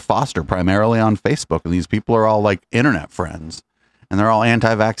allowed to foster primarily on Facebook. And these people are all like internet friends, and they're all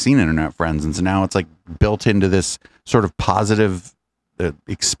anti-vaccine internet friends. And so now it's like built into this sort of positive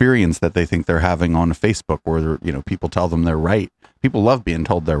experience that they think they're having on Facebook, where people tell them they're right. People love being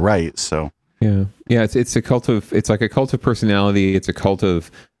told they're right. So yeah, it's like a cult of personality. It's a cult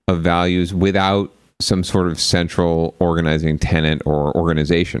of values without some sort of central organizing tenet or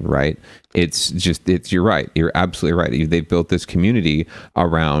organization, right? You're right. You're absolutely right. They've built this community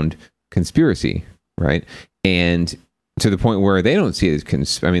around conspiracy, right? And to the point where they don't see it as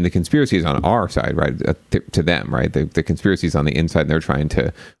the conspiracy is on our side, right? To them, right? The conspiracy is on the inside, and they're trying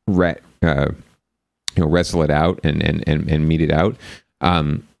to wrestle it out and meet it out.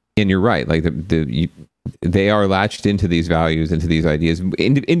 And you're right. Like they are latched into these values, into these ideas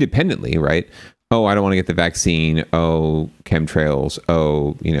independently, right? Oh, I don't want to get the vaccine. Oh, chemtrails.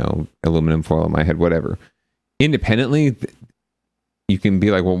 Oh, aluminum foil on my head, whatever. Independently, you can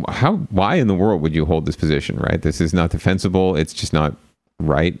be like, well, why in the world would you hold this position, right? This is not defensible. It's just not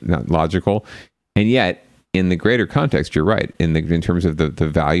right, not logical. And yet, in the greater context, you're right. In terms of the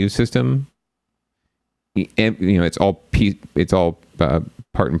value system, it's all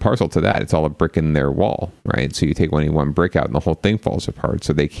part and parcel to that. It's all a brick in their wall, right? So you take any one brick out, and the whole thing falls apart.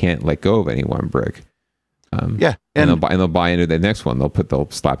 So they can't let go of any one brick. And they'll buy into the next one.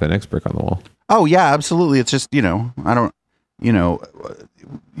 They'll slap the next brick on the wall. Oh yeah, absolutely. It's just you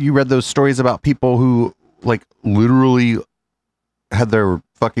read those stories about people who like literally had their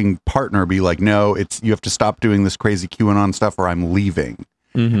fucking partner be like, no, you have to stop doing this crazy QAnon stuff, or I'm leaving.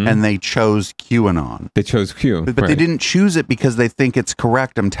 Mm-hmm. And they chose QAnon. They chose Q, but they didn't choose it because they think it's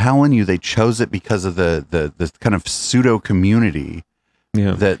correct. I'm telling you, they chose it because of the kind of pseudo community,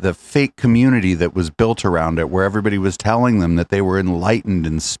 the fake community that was built around it, where everybody was telling them that they were enlightened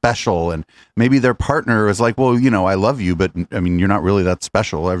and special, and maybe their partner was like, well, I love you, but I mean, you're not really that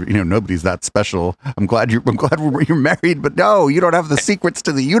special. Nobody's that special. I'm glad you're married, but no, you don't have the secrets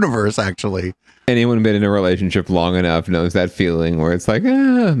to the universe. Actually, anyone been in a relationship long enough knows that feeling where it's like,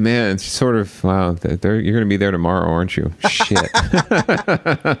 man, it's sort of, wow, you're going to be there tomorrow, aren't you? Shit.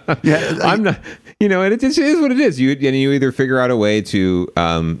 Yeah, I'm not. And it just is what it is. You either figure out a way to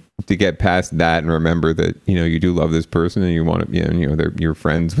get past that and remember that you do love this person, and you want to you're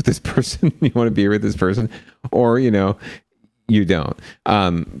friends with this person, you want to be with this person, or you don't.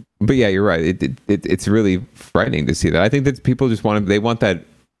 But yeah, you're right. It's really frightening to see that. I think that people just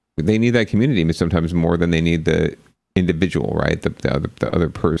they need that community sometimes more than they need the individual, right? The other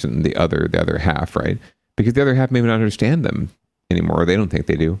person, the other half, right? Because the other half may not understand them anymore, or they don't think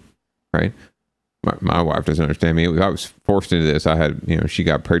they do, right? My wife doesn't understand me. I was forced into this. I had, she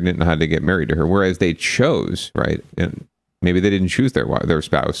got pregnant and I had to get married to her. Whereas they chose, right? And maybe they didn't choose their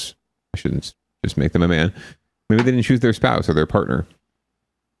spouse. I shouldn't just make them a man. Maybe they didn't choose their spouse or their partner.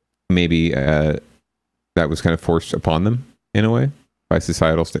 Maybe that was kind of forced upon them. in a way by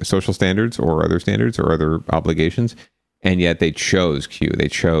societal social standards or other standards or other obligations. And yet they chose Q. They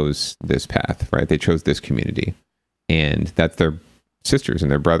chose this path, right? They chose this community. And that's their sisters and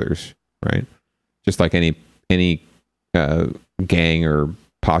their brothers, right? Just like any gang or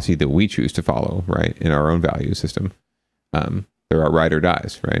posse that we choose to follow, right? In our own value system. There are ride or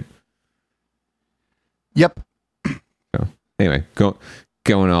dies, right? Yep. So anyway,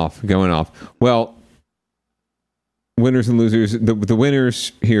 going off. Well, winners and losers. The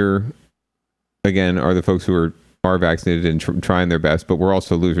winners here, again, are the folks who are vaccinated and trying their best, but we're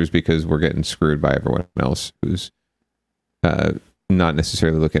also losers because we're getting screwed by everyone else who's not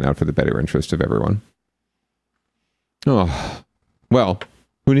necessarily looking out for the better interest of everyone. Oh, well,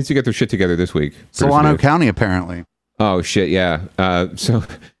 who needs to get their shit together this week? Solano County, apparently. Oh, shit, yeah. So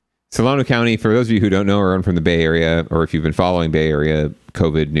Solano County, for those of you who don't know or aren't from the Bay Area, or if you've been following Bay Area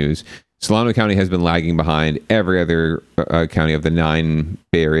COVID news, Solano County has been lagging behind every other county of the 9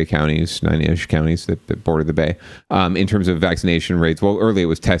 Bay Area counties, 9-ish counties that border the Bay, in terms of vaccination rates. Well, early it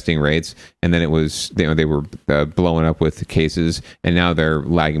was testing rates, and then it was, they were blowing up with cases, and now they're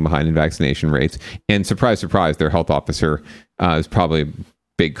lagging behind in vaccination rates. And surprise, surprise, their health officer is probably a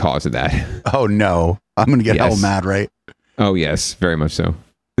big cause of that. Oh, no. I'm going to get hell mad, right? Oh, yes, very much so.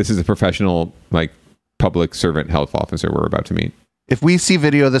 This is a professional, public servant health officer we're about to meet. If we see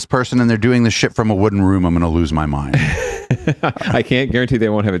video of this person and they're doing this shit from a wooden room, I'm going to lose my mind. I can't guarantee they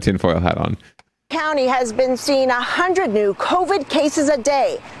won't have a tinfoil hat on. County has been seeing 100 new COVID cases a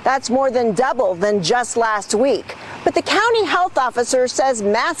day. That's more than double than just last week. But the county health officer says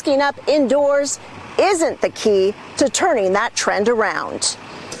masking up indoors isn't the key to turning that trend around.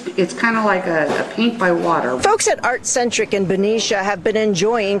 It's kind of like a paint by water. Folks at Art Centric in Benicia have been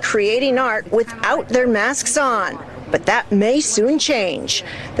enjoying creating art without their masks on. But that may soon change.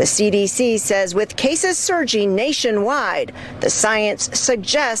 The CDC says with cases surging nationwide, the science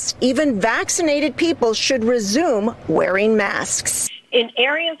suggests even vaccinated people should resume wearing masks. In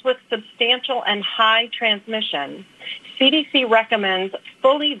areas with substantial and high transmission, CDC recommends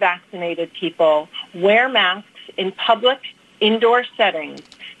fully vaccinated people wear masks in public indoor settings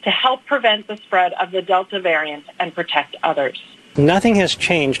to help prevent the spread of the Delta variant and protect others. Nothing has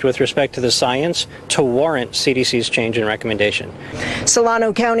changed with respect to the science to warrant CDC's change in recommendation.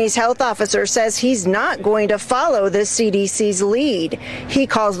 Solano County's health officer says he's not going to follow the CDC's lead. He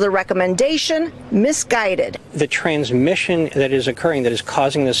calls the recommendation misguided. The transmission that is occurring that is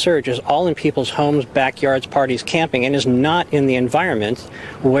causing the surge is all in people's homes, backyards, parties, camping, and is not in the environment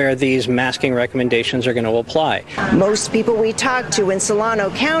where these masking recommendations are going to apply. Most people we talked to in Solano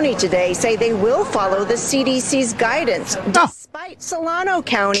County today say they will follow the CDC's guidance, despite Solano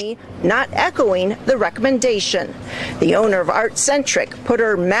County not echoing the recommendation. The owner of Art Centric put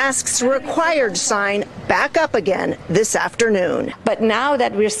her masks required sign back up again this afternoon. But now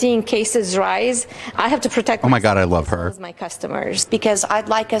that we're seeing cases rise, I have to protect my God, I love her. My customers, because I'd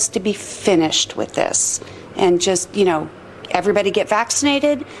like us to be finished with this and just, everybody get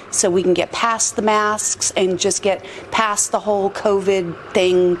vaccinated so we can get past the masks and just get past the whole COVID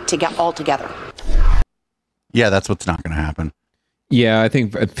thing to get all together. Yeah, that's what's not going to happen. Yeah, I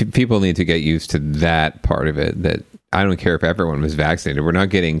think people need to get used to that part of it, that I don't care if everyone was vaccinated. We're not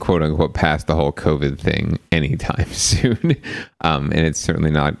getting, quote unquote, past the whole COVID thing anytime soon. And it's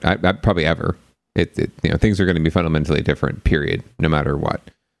certainly not, probably ever. Things are going to be fundamentally different, period, no matter what.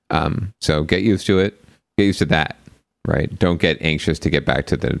 So get used to it. Get used to that, right? Don't get anxious to get back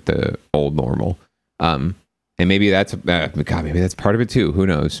to the old normal. And maybe that's, maybe that's part of it too. Who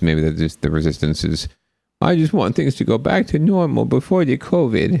knows? Maybe the resistance is, I just want things to go back to normal before the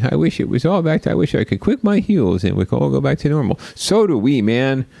COVID. I wish it was all back to, I wish I could click my heels and we could all go back to normal. So do we,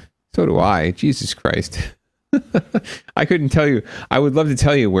 man. So do I. Jesus Christ. I couldn't tell you. I would love to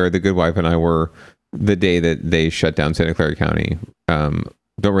tell you where the good wife and I were the day that they shut down Santa Clara County. Don't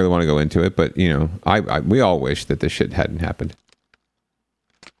really want to go into it, but we all wish that this shit hadn't happened.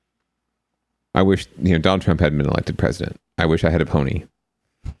 I wish, Donald Trump hadn't been elected president. I wish I had a pony.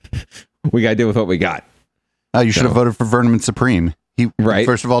 We got to deal with what we got. You should have voted for Vernon Supreme. Right.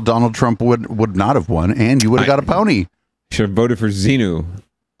 First of all, Donald Trump would not have won, and you would have got a pony. Should have voted for Xenu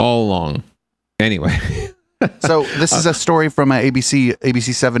all along. Anyway. So this is a story from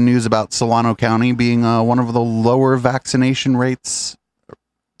ABC 7 News about Solano County being one of the lower vaccination rates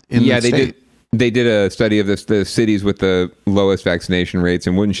in the state. They did a study of the cities with the lowest vaccination rates,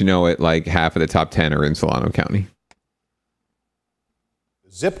 and wouldn't you know it, half of the top 10 are in Solano County.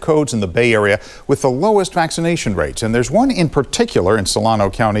 Zip codes in the Bay Area with the lowest vaccination rates. And there's one in particular in Solano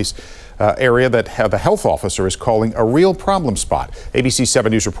County's area that the health officer is calling a real problem spot. ABC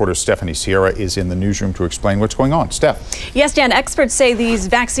 7 News reporter Stephanie Sierra is in the newsroom to explain what's going on. Steph. Yes, Dan, experts say these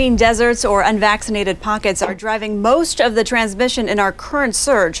vaccine deserts or unvaccinated pockets are driving most of the transmission in our current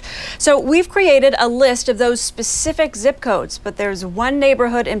surge. So we've created a list of those specific zip codes, but there's one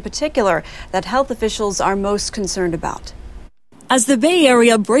neighborhood in particular that health officials are most concerned about. As the Bay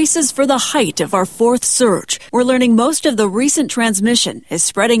Area braces for the height of our fourth surge, we're learning most of the recent transmission is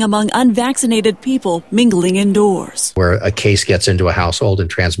spreading among unvaccinated people mingling indoors. Where a case gets into a household and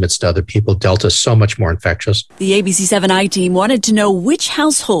transmits to other people, Delta's so much more infectious. The ABC 7i team wanted to know which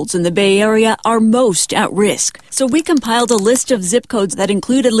households in the Bay Area are most at risk. So we compiled a list of zip codes that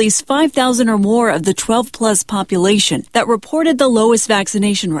include at least 5,000 or more of the 12-plus population that reported the lowest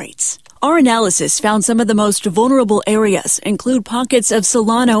vaccination rates. Our analysis found some of the most vulnerable areas include pockets of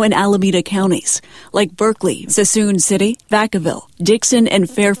Solano and Alameda counties, like Berkeley, Sassoon City, Vacaville, Dixon, and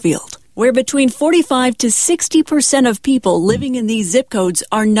Fairfield, where between 45 to 60% of people living in these zip codes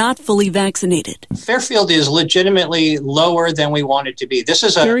are not fully vaccinated. Fairfield is legitimately lower than we want it to be. This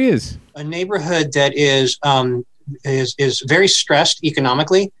is a neighborhood that is very stressed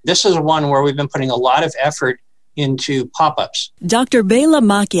economically. This is one where we've been putting a lot of effort into pop-ups. Dr. Bela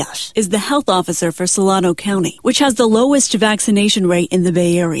Makiash is the health officer for Solano County, which has the lowest vaccination rate in the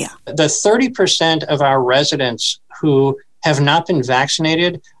Bay Area. The 30% of our residents who have not been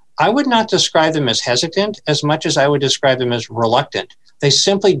vaccinated, I would not describe them as hesitant as much as I would describe them as reluctant. They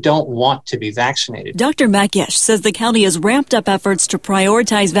simply don't want to be vaccinated. Dr. Makiash says the county has ramped up efforts to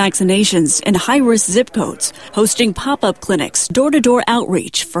prioritize vaccinations in high-risk zip codes, hosting pop-up clinics, door-to-door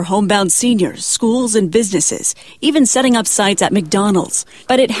outreach for homebound seniors, schools, and businesses, even setting up sites at McDonald's.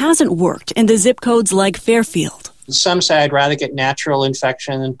 But it hasn't worked in the zip codes like Fairfield. Some say I'd rather get natural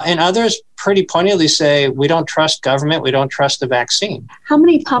infection, and others pretty pointedly say we don't trust government, we don't trust the vaccine. How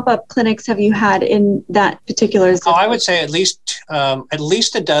many pop-up clinics have you had in that particular zip code? I would say at least a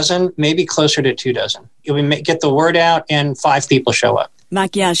dozen, maybe closer to 2 dozen. We get the word out and 5 people show up.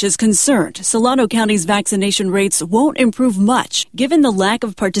 Makiash is concerned Solano County's vaccination rates won't improve much given the lack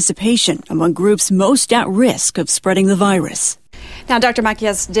of participation among groups most at risk of spreading the virus. Now, Dr.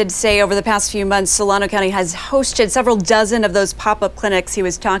 Makiash did say over the past few months, Solano County has hosted several dozen of those pop-up clinics he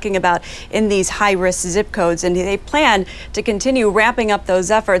was talking about in these high-risk zip codes, and they plan to continue ramping up those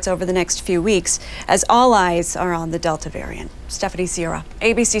efforts over the next few weeks as all eyes are on the Delta variant. Stephanie Sierra,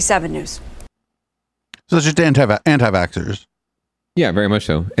 ABC 7 News. So it's just anti-vaxxers. Yeah, very much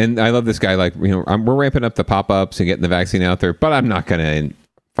so. And I love this guy. Like, we're ramping up the pop-ups and getting the vaccine out there, but I'm not going to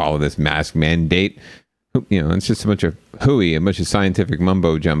follow this mask mandate. It's just a bunch of hooey, a bunch of scientific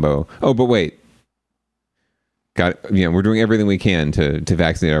mumbo jumbo. Oh, but wait. We're doing everything we can to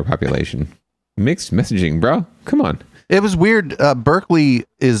vaccinate our population. Mixed messaging, bro. Come on. It was weird. Berkeley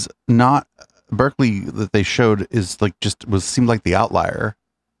that they showed is like seemed like the outlier.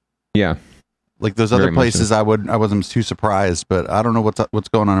 Yeah. Like those other places, I wasn't too surprised, but I don't know what's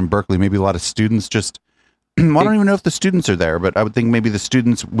going on in Berkeley. Maybe a lot of students just. I don't even know if the students are there, but I would think maybe the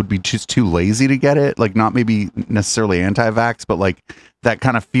students would be just too lazy to get it. Like not maybe necessarily anti-vax, but like that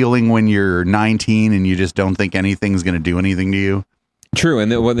kind of feeling when you're 19 and you just don't think anything's going to do anything to you. True.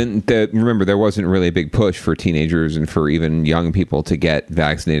 And remember, there wasn't really a big push for teenagers and for even young people to get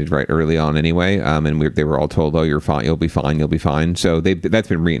vaccinated right early on anyway. And they were all told, oh, you're fine. You'll be fine. You'll be fine. So that's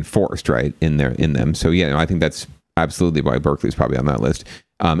been reinforced, right, in them. So, yeah, I think that's absolutely why Berkeley's probably on that list.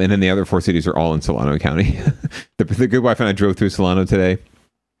 And then the other 4 cities are all in Solano County. The good wife and I drove through Solano today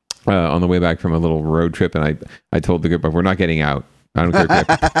on the way back from a little road trip. And I told the good wife, we're not getting out. I don't care if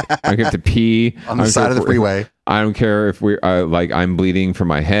I have to pee. On the side of the freeway. I don't care if we're I'm bleeding from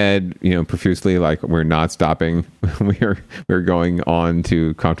my head, profusely. Like we're not stopping. We're going on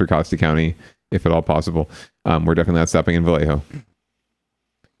to Contra Costa County, if at all possible. We're definitely not stopping in Vallejo.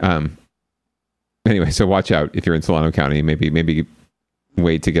 Anyway, so watch out if you're in Solano County. Maybe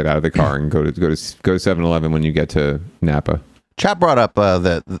wait to get out of the car and go to 7-Eleven when you get to Napa. Chat brought up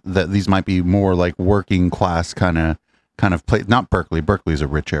that these might be more like working class kind of place. Not Berkeley. Berkeley's a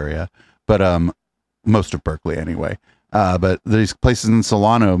rich area, but most of Berkeley anyway. But these places in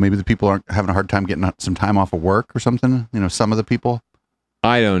Solano, maybe the people aren't having a hard time getting some time off of work or something. Some of the people.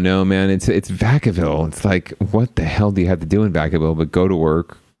 I don't know, man. It's Vacaville. It's like, what the hell do you have to do in Vacaville but go to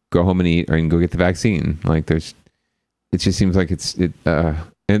work, go home and eat, and go get the vaccine? Like it just seems like and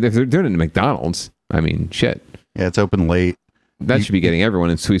if they're doing it at McDonald's, I mean, shit. Yeah, it's open late. That should be getting everyone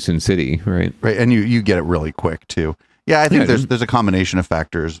in Suisun City, right? Right, and you get it really quick too. Yeah, I think there's a combination of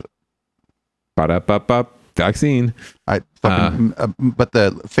factors. Ba-da-ba-ba. vaccine. But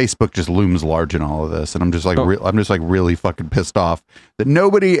the Facebook just looms large in all of this, and I'm just like, really fucking pissed off that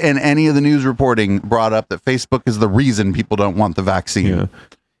nobody in any of the news reporting brought up that Facebook is the reason people don't want the vaccine. Yeah.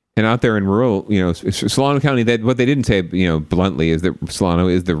 And out there in rural, Solano County, what they didn't say, bluntly, is that Solano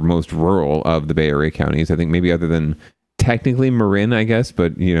is the most rural of the Bay Area counties. I think maybe other than technically Marin, I guess,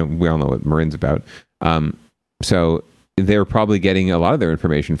 but we all know what Marin's about. So they're probably getting a lot of their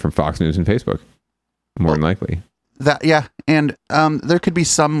information from Fox News and Facebook, more than likely. And there could be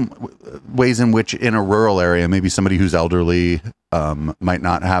some ways in which in a rural area, maybe somebody who's elderly might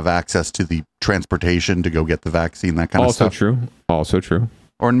not have access to the transportation to go get the vaccine, that kind of stuff. Also true.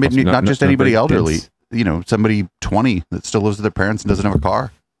 Or maybe not just anybody elderly, somebody 20 that still lives with their parents and doesn't have a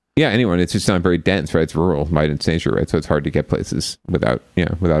car. Yeah, anyone. It's just not very dense, right? It's rural by its nature, right? So it's hard to get places without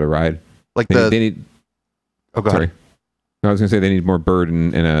a ride. Like they need. Oh, go ahead. I was going to say they need more bird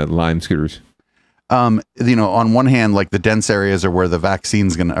and Lime scooters. On one hand, like the dense areas are where the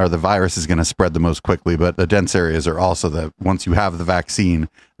the virus is going to spread the most quickly, but the dense areas are also once you have the vaccine,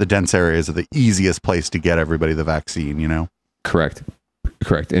 the dense areas are the easiest place to get everybody the vaccine,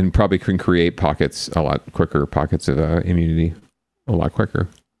 Correct. And probably can create pockets a lot quicker, pockets of immunity a lot quicker.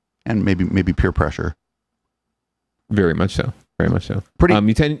 And maybe peer pressure. Very much so.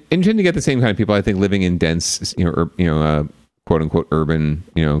 You tend to get the same kind of people, I think, living in dense, quote unquote urban,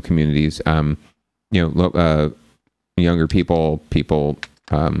 communities. Younger people who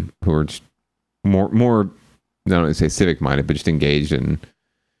are just more, I don't want to say civic minded, but just engaged and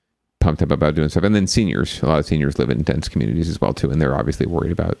pumped up about doing stuff. And then seniors, a lot of seniors live in dense communities as well too, and they're obviously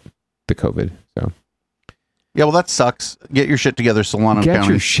worried about the COVID. So yeah, well, that sucks. Get your shit together, Solano County. Get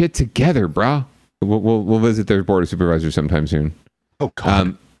your shit together, bro. We'll visit their board of supervisors sometime soon. Oh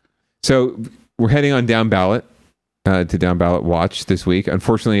God. So we're heading on down ballot to Down Ballot Watch this week.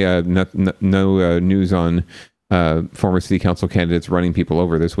 Unfortunately, no news on former city council candidates running people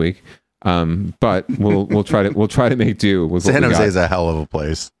over this week. But we'll try to make do with San Jose is a hell of a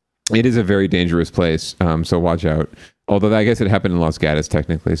place. It is a very dangerous place, so watch out. Although I guess it happened in Los Gatos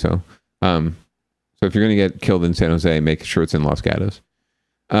technically. So if you're going to get killed in San Jose, make sure it's in Los Gatos.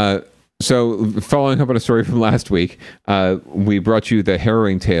 So following up on a story from last week, we brought you the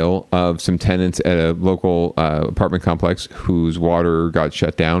harrowing tale of some tenants at a local apartment complex whose water got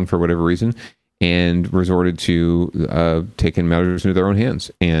shut down for whatever reason and resorted to taking matters into their own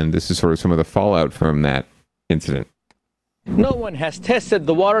hands. And this is sort of some of the fallout from that incident. No one has tested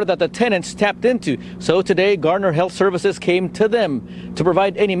the water that the tenants tapped into, so today Gardner Health Services came to them to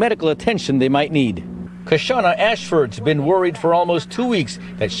provide any medical attention they might need. Kashana Ashford's been worried for almost 2 weeks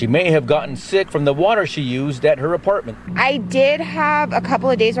that she may have gotten sick from the water she used at her apartment. I did have a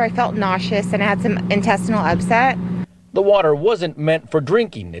couple of days where I felt nauseous and I had some intestinal upset. The water wasn't meant for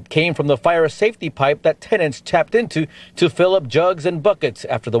drinking. It came from the fire safety pipe that tenants tapped into to fill up jugs and buckets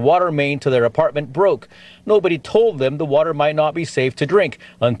after the water main to their apartment broke. Nobody told them the water might not be safe to drink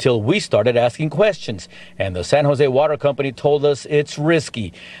until we started asking questions. And the San Jose Water Company told us it's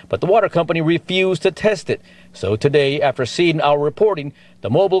risky. But the water company refused to test it. So today, after seeing our reporting, the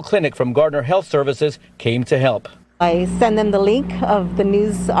mobile clinic from Gardner Health Services came to help. I send them the link of the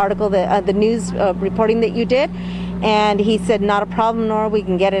news article, the news reporting that you did. And he said, not a problem, Nora, we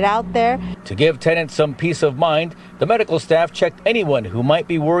can get it out there. To give tenants some peace of mind, the medical staff checked anyone who might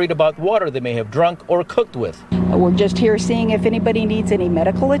be worried about water they may have drunk or cooked with. We're just here seeing if anybody needs any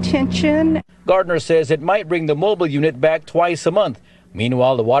medical attention. Gardner says it might bring the mobile unit back twice a month.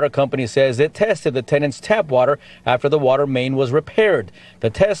 Meanwhile, the water company says it tested the tenant's tap water after the water main was repaired. The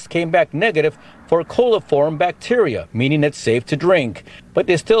test came back negative for coliform bacteria, meaning it's safe to drink. But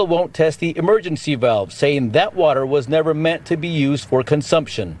they still won't test the emergency valve, saying that water was never meant to be used for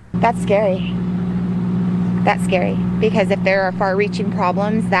consumption. That's scary. That's scary because if there are far-reaching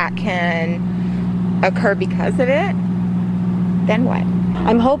problems that can occur because of it, then what?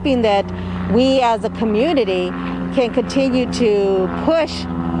 I'm hoping that we as a community can continue to push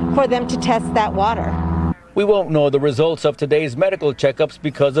for them to test that water. We won't know the results of today's medical checkups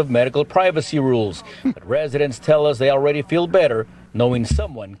because of medical privacy rules. But residents tell us they already feel better knowing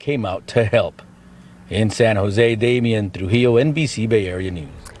someone came out to help. In San Jose, Damian Trujillo, NBC Bay Area News.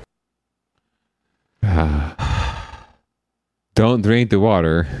 Don't drink the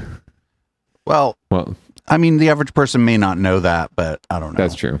water. Well, I mean, the average person may not know that, but I don't know.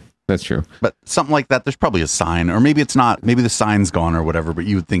 That's true. But something like that, there's probably a sign, or maybe it's not. Maybe the sign's gone or whatever. But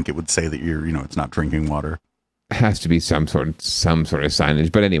you would think it would say that it's not drinking water. It has to be some sort of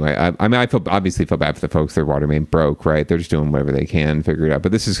signage. But anyway, I mean, I obviously feel bad for the folks. Their water main broke, right? They're just doing whatever they can, figure it out.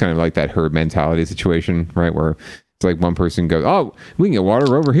 But this is kind of like that herd mentality situation, right? Where It's like one person goes, "Oh, we can get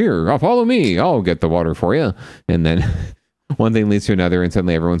water over here. Oh, follow me. I'll get the water for you." And then one thing leads to another, and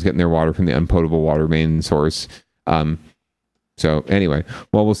suddenly everyone's getting their water from the unpotable water main source. So anyway,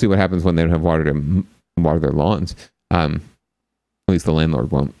 well, we'll see what happens when they don't have water to water their lawns. At least the landlord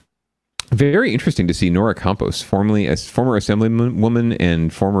won't. Very interesting to see Nora Campos, former assemblywoman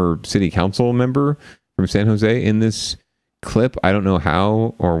and former city council member from San Jose, in this clip. I don't know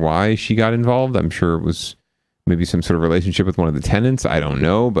how or why she got involved. I'm sure it was maybe some sort of relationship with one of the tenants. I don't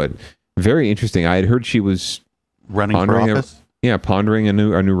know, but very interesting. I had heard she was running for office. Pondering a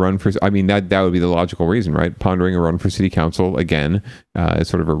new run for. I mean, that would be the logical reason, right? Pondering a run for city council again, as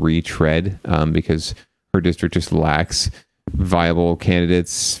sort of a retread, because her district just lacks viable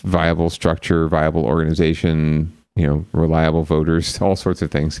candidates, viable structure, viable organization, reliable voters, all sorts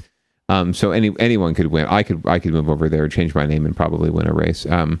of things. So anyone could win. I could move over there, change my name, and probably win a race.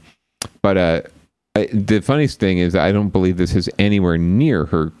 But the funniest thing is I don't believe this is anywhere near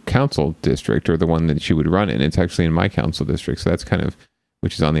her council district or the one that she would run in. It's actually in my council district. So that's kind of,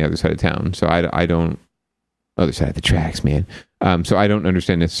 which is on the other side of town. So I don't, other side of the tracks, man. So I don't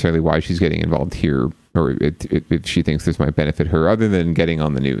understand necessarily why she's getting involved here, or if she thinks this might benefit her, other than getting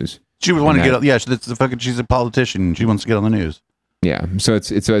on the news. She would want to get, she's a politician. She wants to get on the news. Yeah, so it's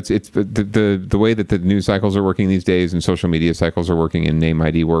the way that the news cycles are working these days, and social media cycles are working, and name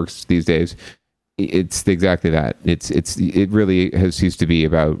ID works these days. It's exactly that. It really has ceased to be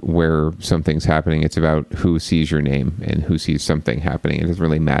about where something's happening. It's about who sees your name and who sees something happening. It doesn't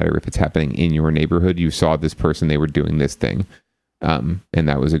really matter if it's happening in your neighborhood. You saw this person; they were doing this thing, and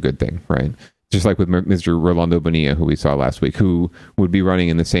that was a good thing, right? Just like with Mr. Rolando Bonilla, who we saw last week, who would be running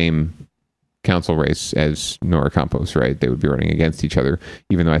in the same council race as Nora Campos, right? They would be running against each other,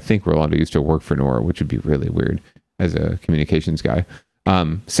 even though I think Rolando used to work for Nora, which would be really weird as a communications guy.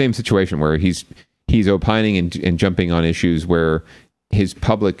 Same situation where he's opining and jumping on issues where his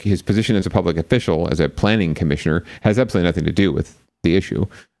position as a public official, as a planning commissioner, has absolutely nothing to do with the issue,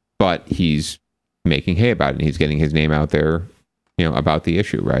 but he's making hay about it, and he's getting his name out there, about the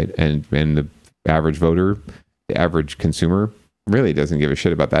issue, right? And the average voter, the average consumer, really doesn't give a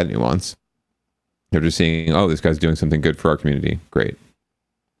shit about that nuance. They're just seeing, oh, this guy's doing something good for our community. Great.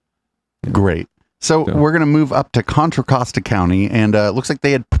 So we're going to move up to Contra Costa County, and it looks like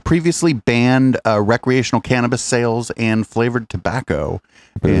they had previously banned recreational cannabis sales and flavored tobacco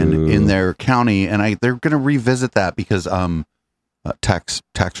in their county, and they're going to revisit that because tax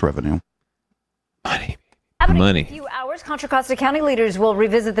revenue. Money. In a few hours, Contra Costa County leaders will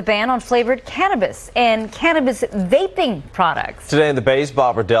revisit the ban on flavored cannabis and cannabis vaping products. Today in the Bay's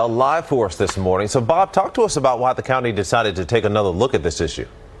Bob Riddell live for us this morning. So, Bob, talk to us about why the county decided to take another look at this issue.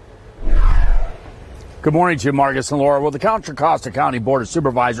 Good morning to you, Marcus and Laura. Well, the Contra Costa County Board of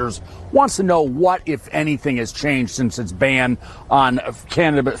Supervisors wants to know what, if anything, has changed since its ban on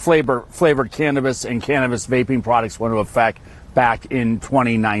flavored cannabis and cannabis vaping products went into effect back in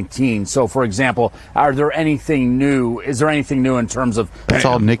 2019. So, for example, is there anything new in terms of... That's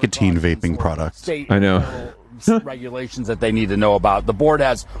all nicotine vaping products. I know. Regulations that they need to know about. The board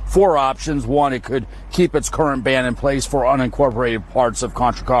has 4 options. 1, it could keep its current ban in place for unincorporated parts of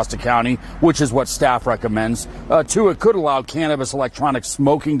Contra Costa County, which is what staff recommends. 2, it could allow cannabis electronic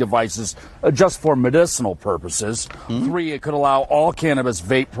smoking devices just for medicinal purposes. 3, it could allow all cannabis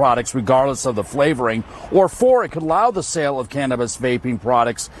vape products regardless of the flavoring. Or 4, it could allow the sale of cannabis vaping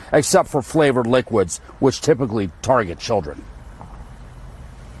products except for flavored liquids, which typically target children.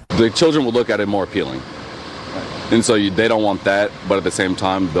 The children will look at it more appealing. And so they don't want that, but at the same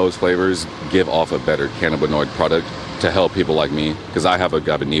time, those flavors give off a better cannabinoid product to help people like me, because I have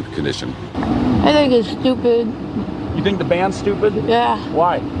a knee condition. I think it's stupid. You think the ban's stupid? Yeah.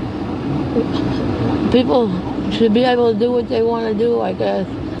 Why? People should be able to do what they want to do, I guess.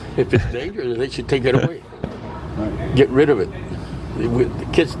 If it's dangerous, they should take it away. Get rid of it. The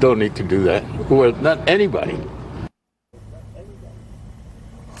kids don't need to do that. Well, not anybody.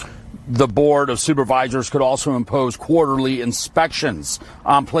 The Board of Supervisors could also impose quarterly inspections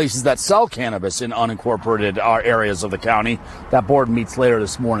on places that sell cannabis in unincorporated areas of the county. That board meets later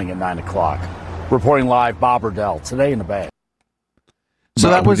this morning at 9 o'clock. Reporting live, Bob Riddell, Today in the Bay. So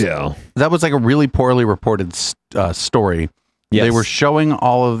that was like a really poorly reported story. Yes. They were showing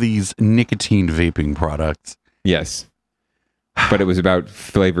all of these nicotine vaping products. Yes. But it was about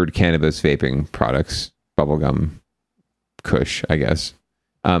flavored cannabis vaping products, bubblegum, Kush, I guess.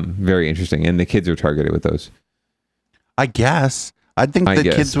 Very interesting. And the kids are targeted with those. I guess. I think the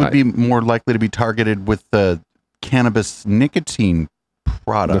kids would be more likely to be targeted with the cannabis nicotine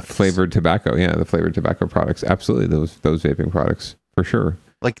products. The flavored tobacco. Yeah, the flavored tobacco products. Absolutely. Those vaping products, for sure.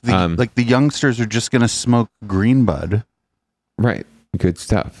 Like the youngsters are just going to smoke green bud. Right. Good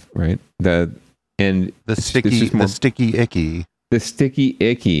stuff. Right. The sticky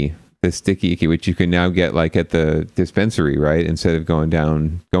icky, which you can now get like at the dispensary, right? Instead of going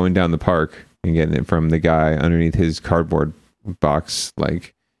down the park and getting it from the guy underneath his cardboard box,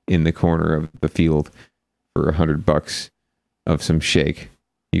 like in the corner of the field for $100 of some shake.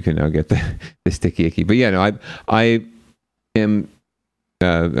 You can now get the sticky icky. But yeah, no, I am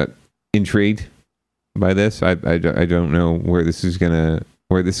intrigued by this. I don't know where this is gonna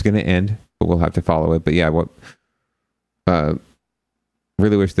end, but we'll have to follow it. But yeah,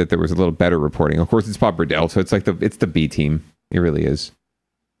 really wish that there was a little better reporting. Of course, it's Bob Burdell, so it's like it's the B team. It really is.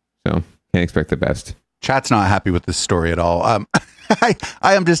 So can't expect the best. Chat's not happy with this story at all. I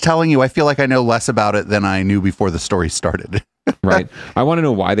am just telling you, I feel like I know less about it than I knew before the story started. Right. I want to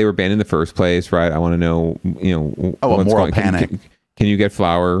know why they were banned in the first place. Right. I want to know, a moral panic. Can you get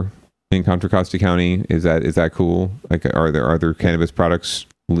flour in Contra Costa County? Is that cool? Like, are there cannabis products?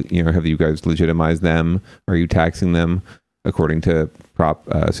 Have you guys legitimized them? Are you taxing them according to Prop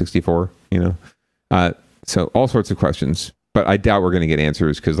 64? So all sorts of questions. But I doubt we're going to get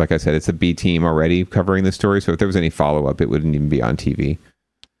answers because, like I said, it's a B team already covering the story. So if there was any follow-up, it wouldn't even be on TV.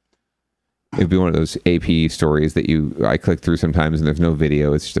 It'd be one of those AP stories that I click through sometimes and there's no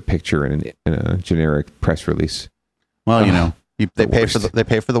video. It's just a picture and a generic press release. Well, they pay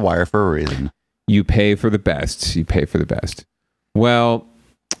for the wire for a reason. You pay for the best. Well,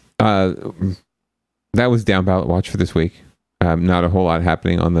 that was Down Ballot Watch for this week. Not a whole lot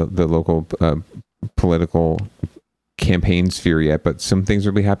happening on the local political campaign sphere yet, but some things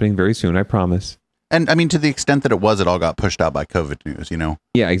will be happening very soon, I promise. And I mean, to the extent that it all got pushed out by COVID news,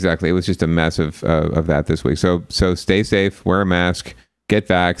 Yeah, exactly. It was just a mess of that this week. So stay safe, wear a mask, get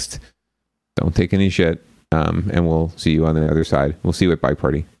vaxxed, don't take any shit, and we'll see you on the other side. We'll see you at Bike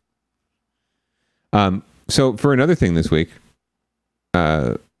Party. So for another thing this week,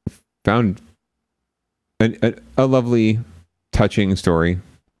 found a lovely, touching story.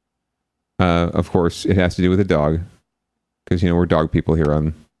 Of course, it has to do with a dog. Because, we're dog people here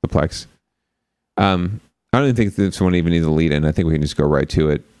on the Plex. I don't even think this one even needs a lead in. I think we can just go right to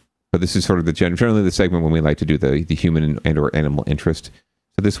it. But this is sort of generally the segment when we like to do the human and or animal interest.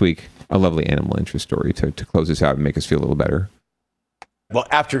 So this week, a lovely animal interest story to close us out and make us feel a little better. Well,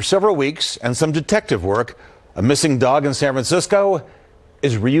 after several weeks and some detective work, a missing dog in San Francisco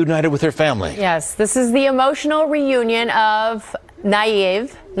is reunited with her family. Yes, this is the emotional reunion of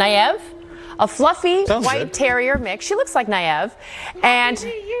Naive, a fluffy white terrier mix. She looks like Naive. And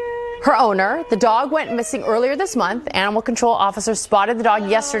her owner, the dog went missing earlier this month. Animal control officers spotted the dog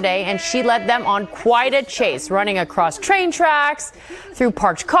yesterday, and she led them on quite a chase, running across train tracks, through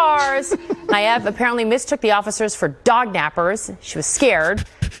parked cars. Naive apparently mistook the officers for dog nappers. She was scared.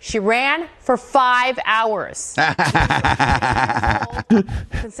 She ran for 5 hours.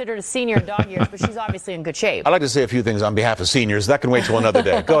 Considered a senior in dog years, but she's obviously in good shape. I'd like to say a few things on behalf of seniors. That can wait till another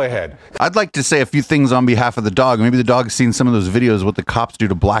day. Go ahead. I'd like to say a few things on behalf of the dog. Maybe the dog's seen some of those videos of what the cops do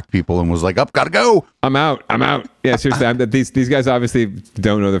to black people and was like, gotta go. I'm out. Yeah, seriously. These guys obviously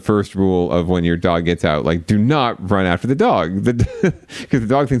don't know the first rule of when your dog gets out. Like, do not run after the dog. Because the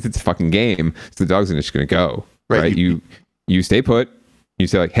dog thinks it's a fucking game. So the dog's just going to go. Right? You stay put. You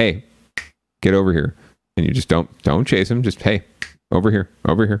say like, hey, get over here. And you just don't chase them. Just, hey, over here.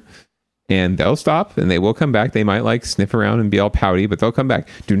 And they'll stop and they will come back. They might like sniff around and be all pouty, but they'll come back.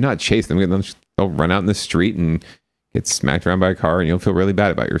 Do not chase them. They'll run out in the street and get smacked around by a car and you'll feel really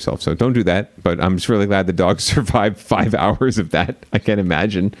bad about yourself. So don't do that. But I'm just really glad the dog survived 5 hours of that. I can't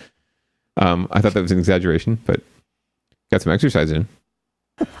imagine. I thought that was an exaggeration, but got some exercise in.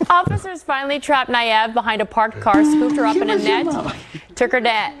 Officers finally trapped Naive behind a parked car, scooped her up in a net, took her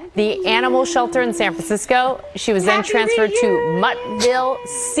to the animal shelter in San Francisco. She was then transferred to Muttville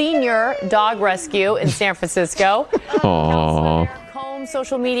Senior Dog Rescue in San Francisco. Aww. Home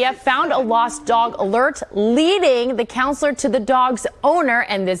social media found a lost dog alert, leading the counselor to the dog's owner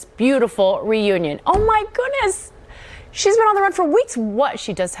and this beautiful reunion. Oh my goodness. She's been on the run for weeks. What?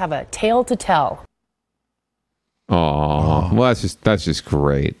 She does have a tale to tell. Oh, well, that's just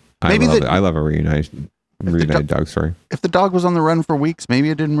great. I love a reunited dog story. If the dog was on the run for weeks, maybe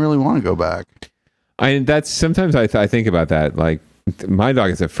it didn't really want to go back. Sometimes I think about that. Like, my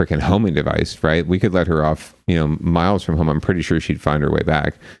dog is a freaking homing device, right? We could let her off, miles from home. I'm pretty sure she'd find her way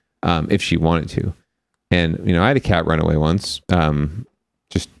back if she wanted to. And I had a cat run away once,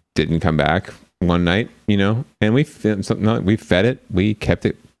 just didn't come back one night, and we fed it, we kept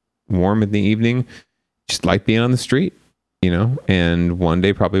it warm in the evening. Just like being on the street, and one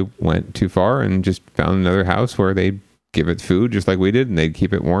day probably went too far and just found another house where they give it food just like we did, and they'd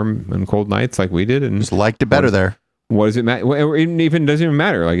keep it warm on cold nights like we did, and just liked it better there. What does it matter? Well, it even doesn't even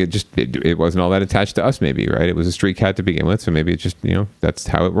matter. Like it wasn't all that attached to us, maybe, right? It was a street cat to begin with, so maybe it's just that's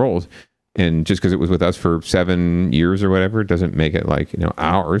how it rolled. And just because it was with us for 7 years or whatever, doesn't make it like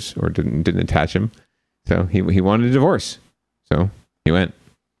ours, or didn't attach him. So he wanted a divorce, so he went.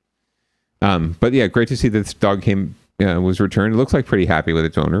 But yeah, great to see that this dog was returned. It looks like pretty happy with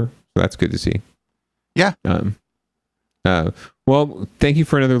its owner, so that's good to see. Yeah. Well, thank you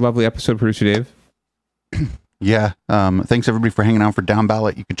for another lovely episode, Producer Dave. Yeah. Thanks everybody for hanging out for Down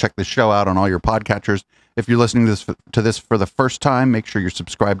Ballot. You can check this show out on all your podcatchers. If you're listening to this for the first time, make sure you're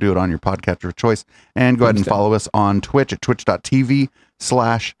subscribed to it on your podcatcher of choice, and go ahead and follow us on Twitch at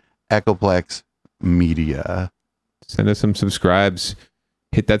twitch.tv/Echoplex Media. Send us some subscribes.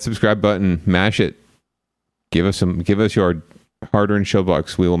 Hit that subscribe button. Mash it. Give us your hard-earned show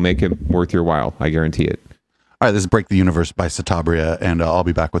bucks. We will make it worth your while. I guarantee it. All right, this is Break the Universe by Satabria, and I'll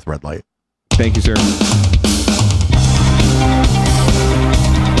be back with Red Light. Thank you, sir.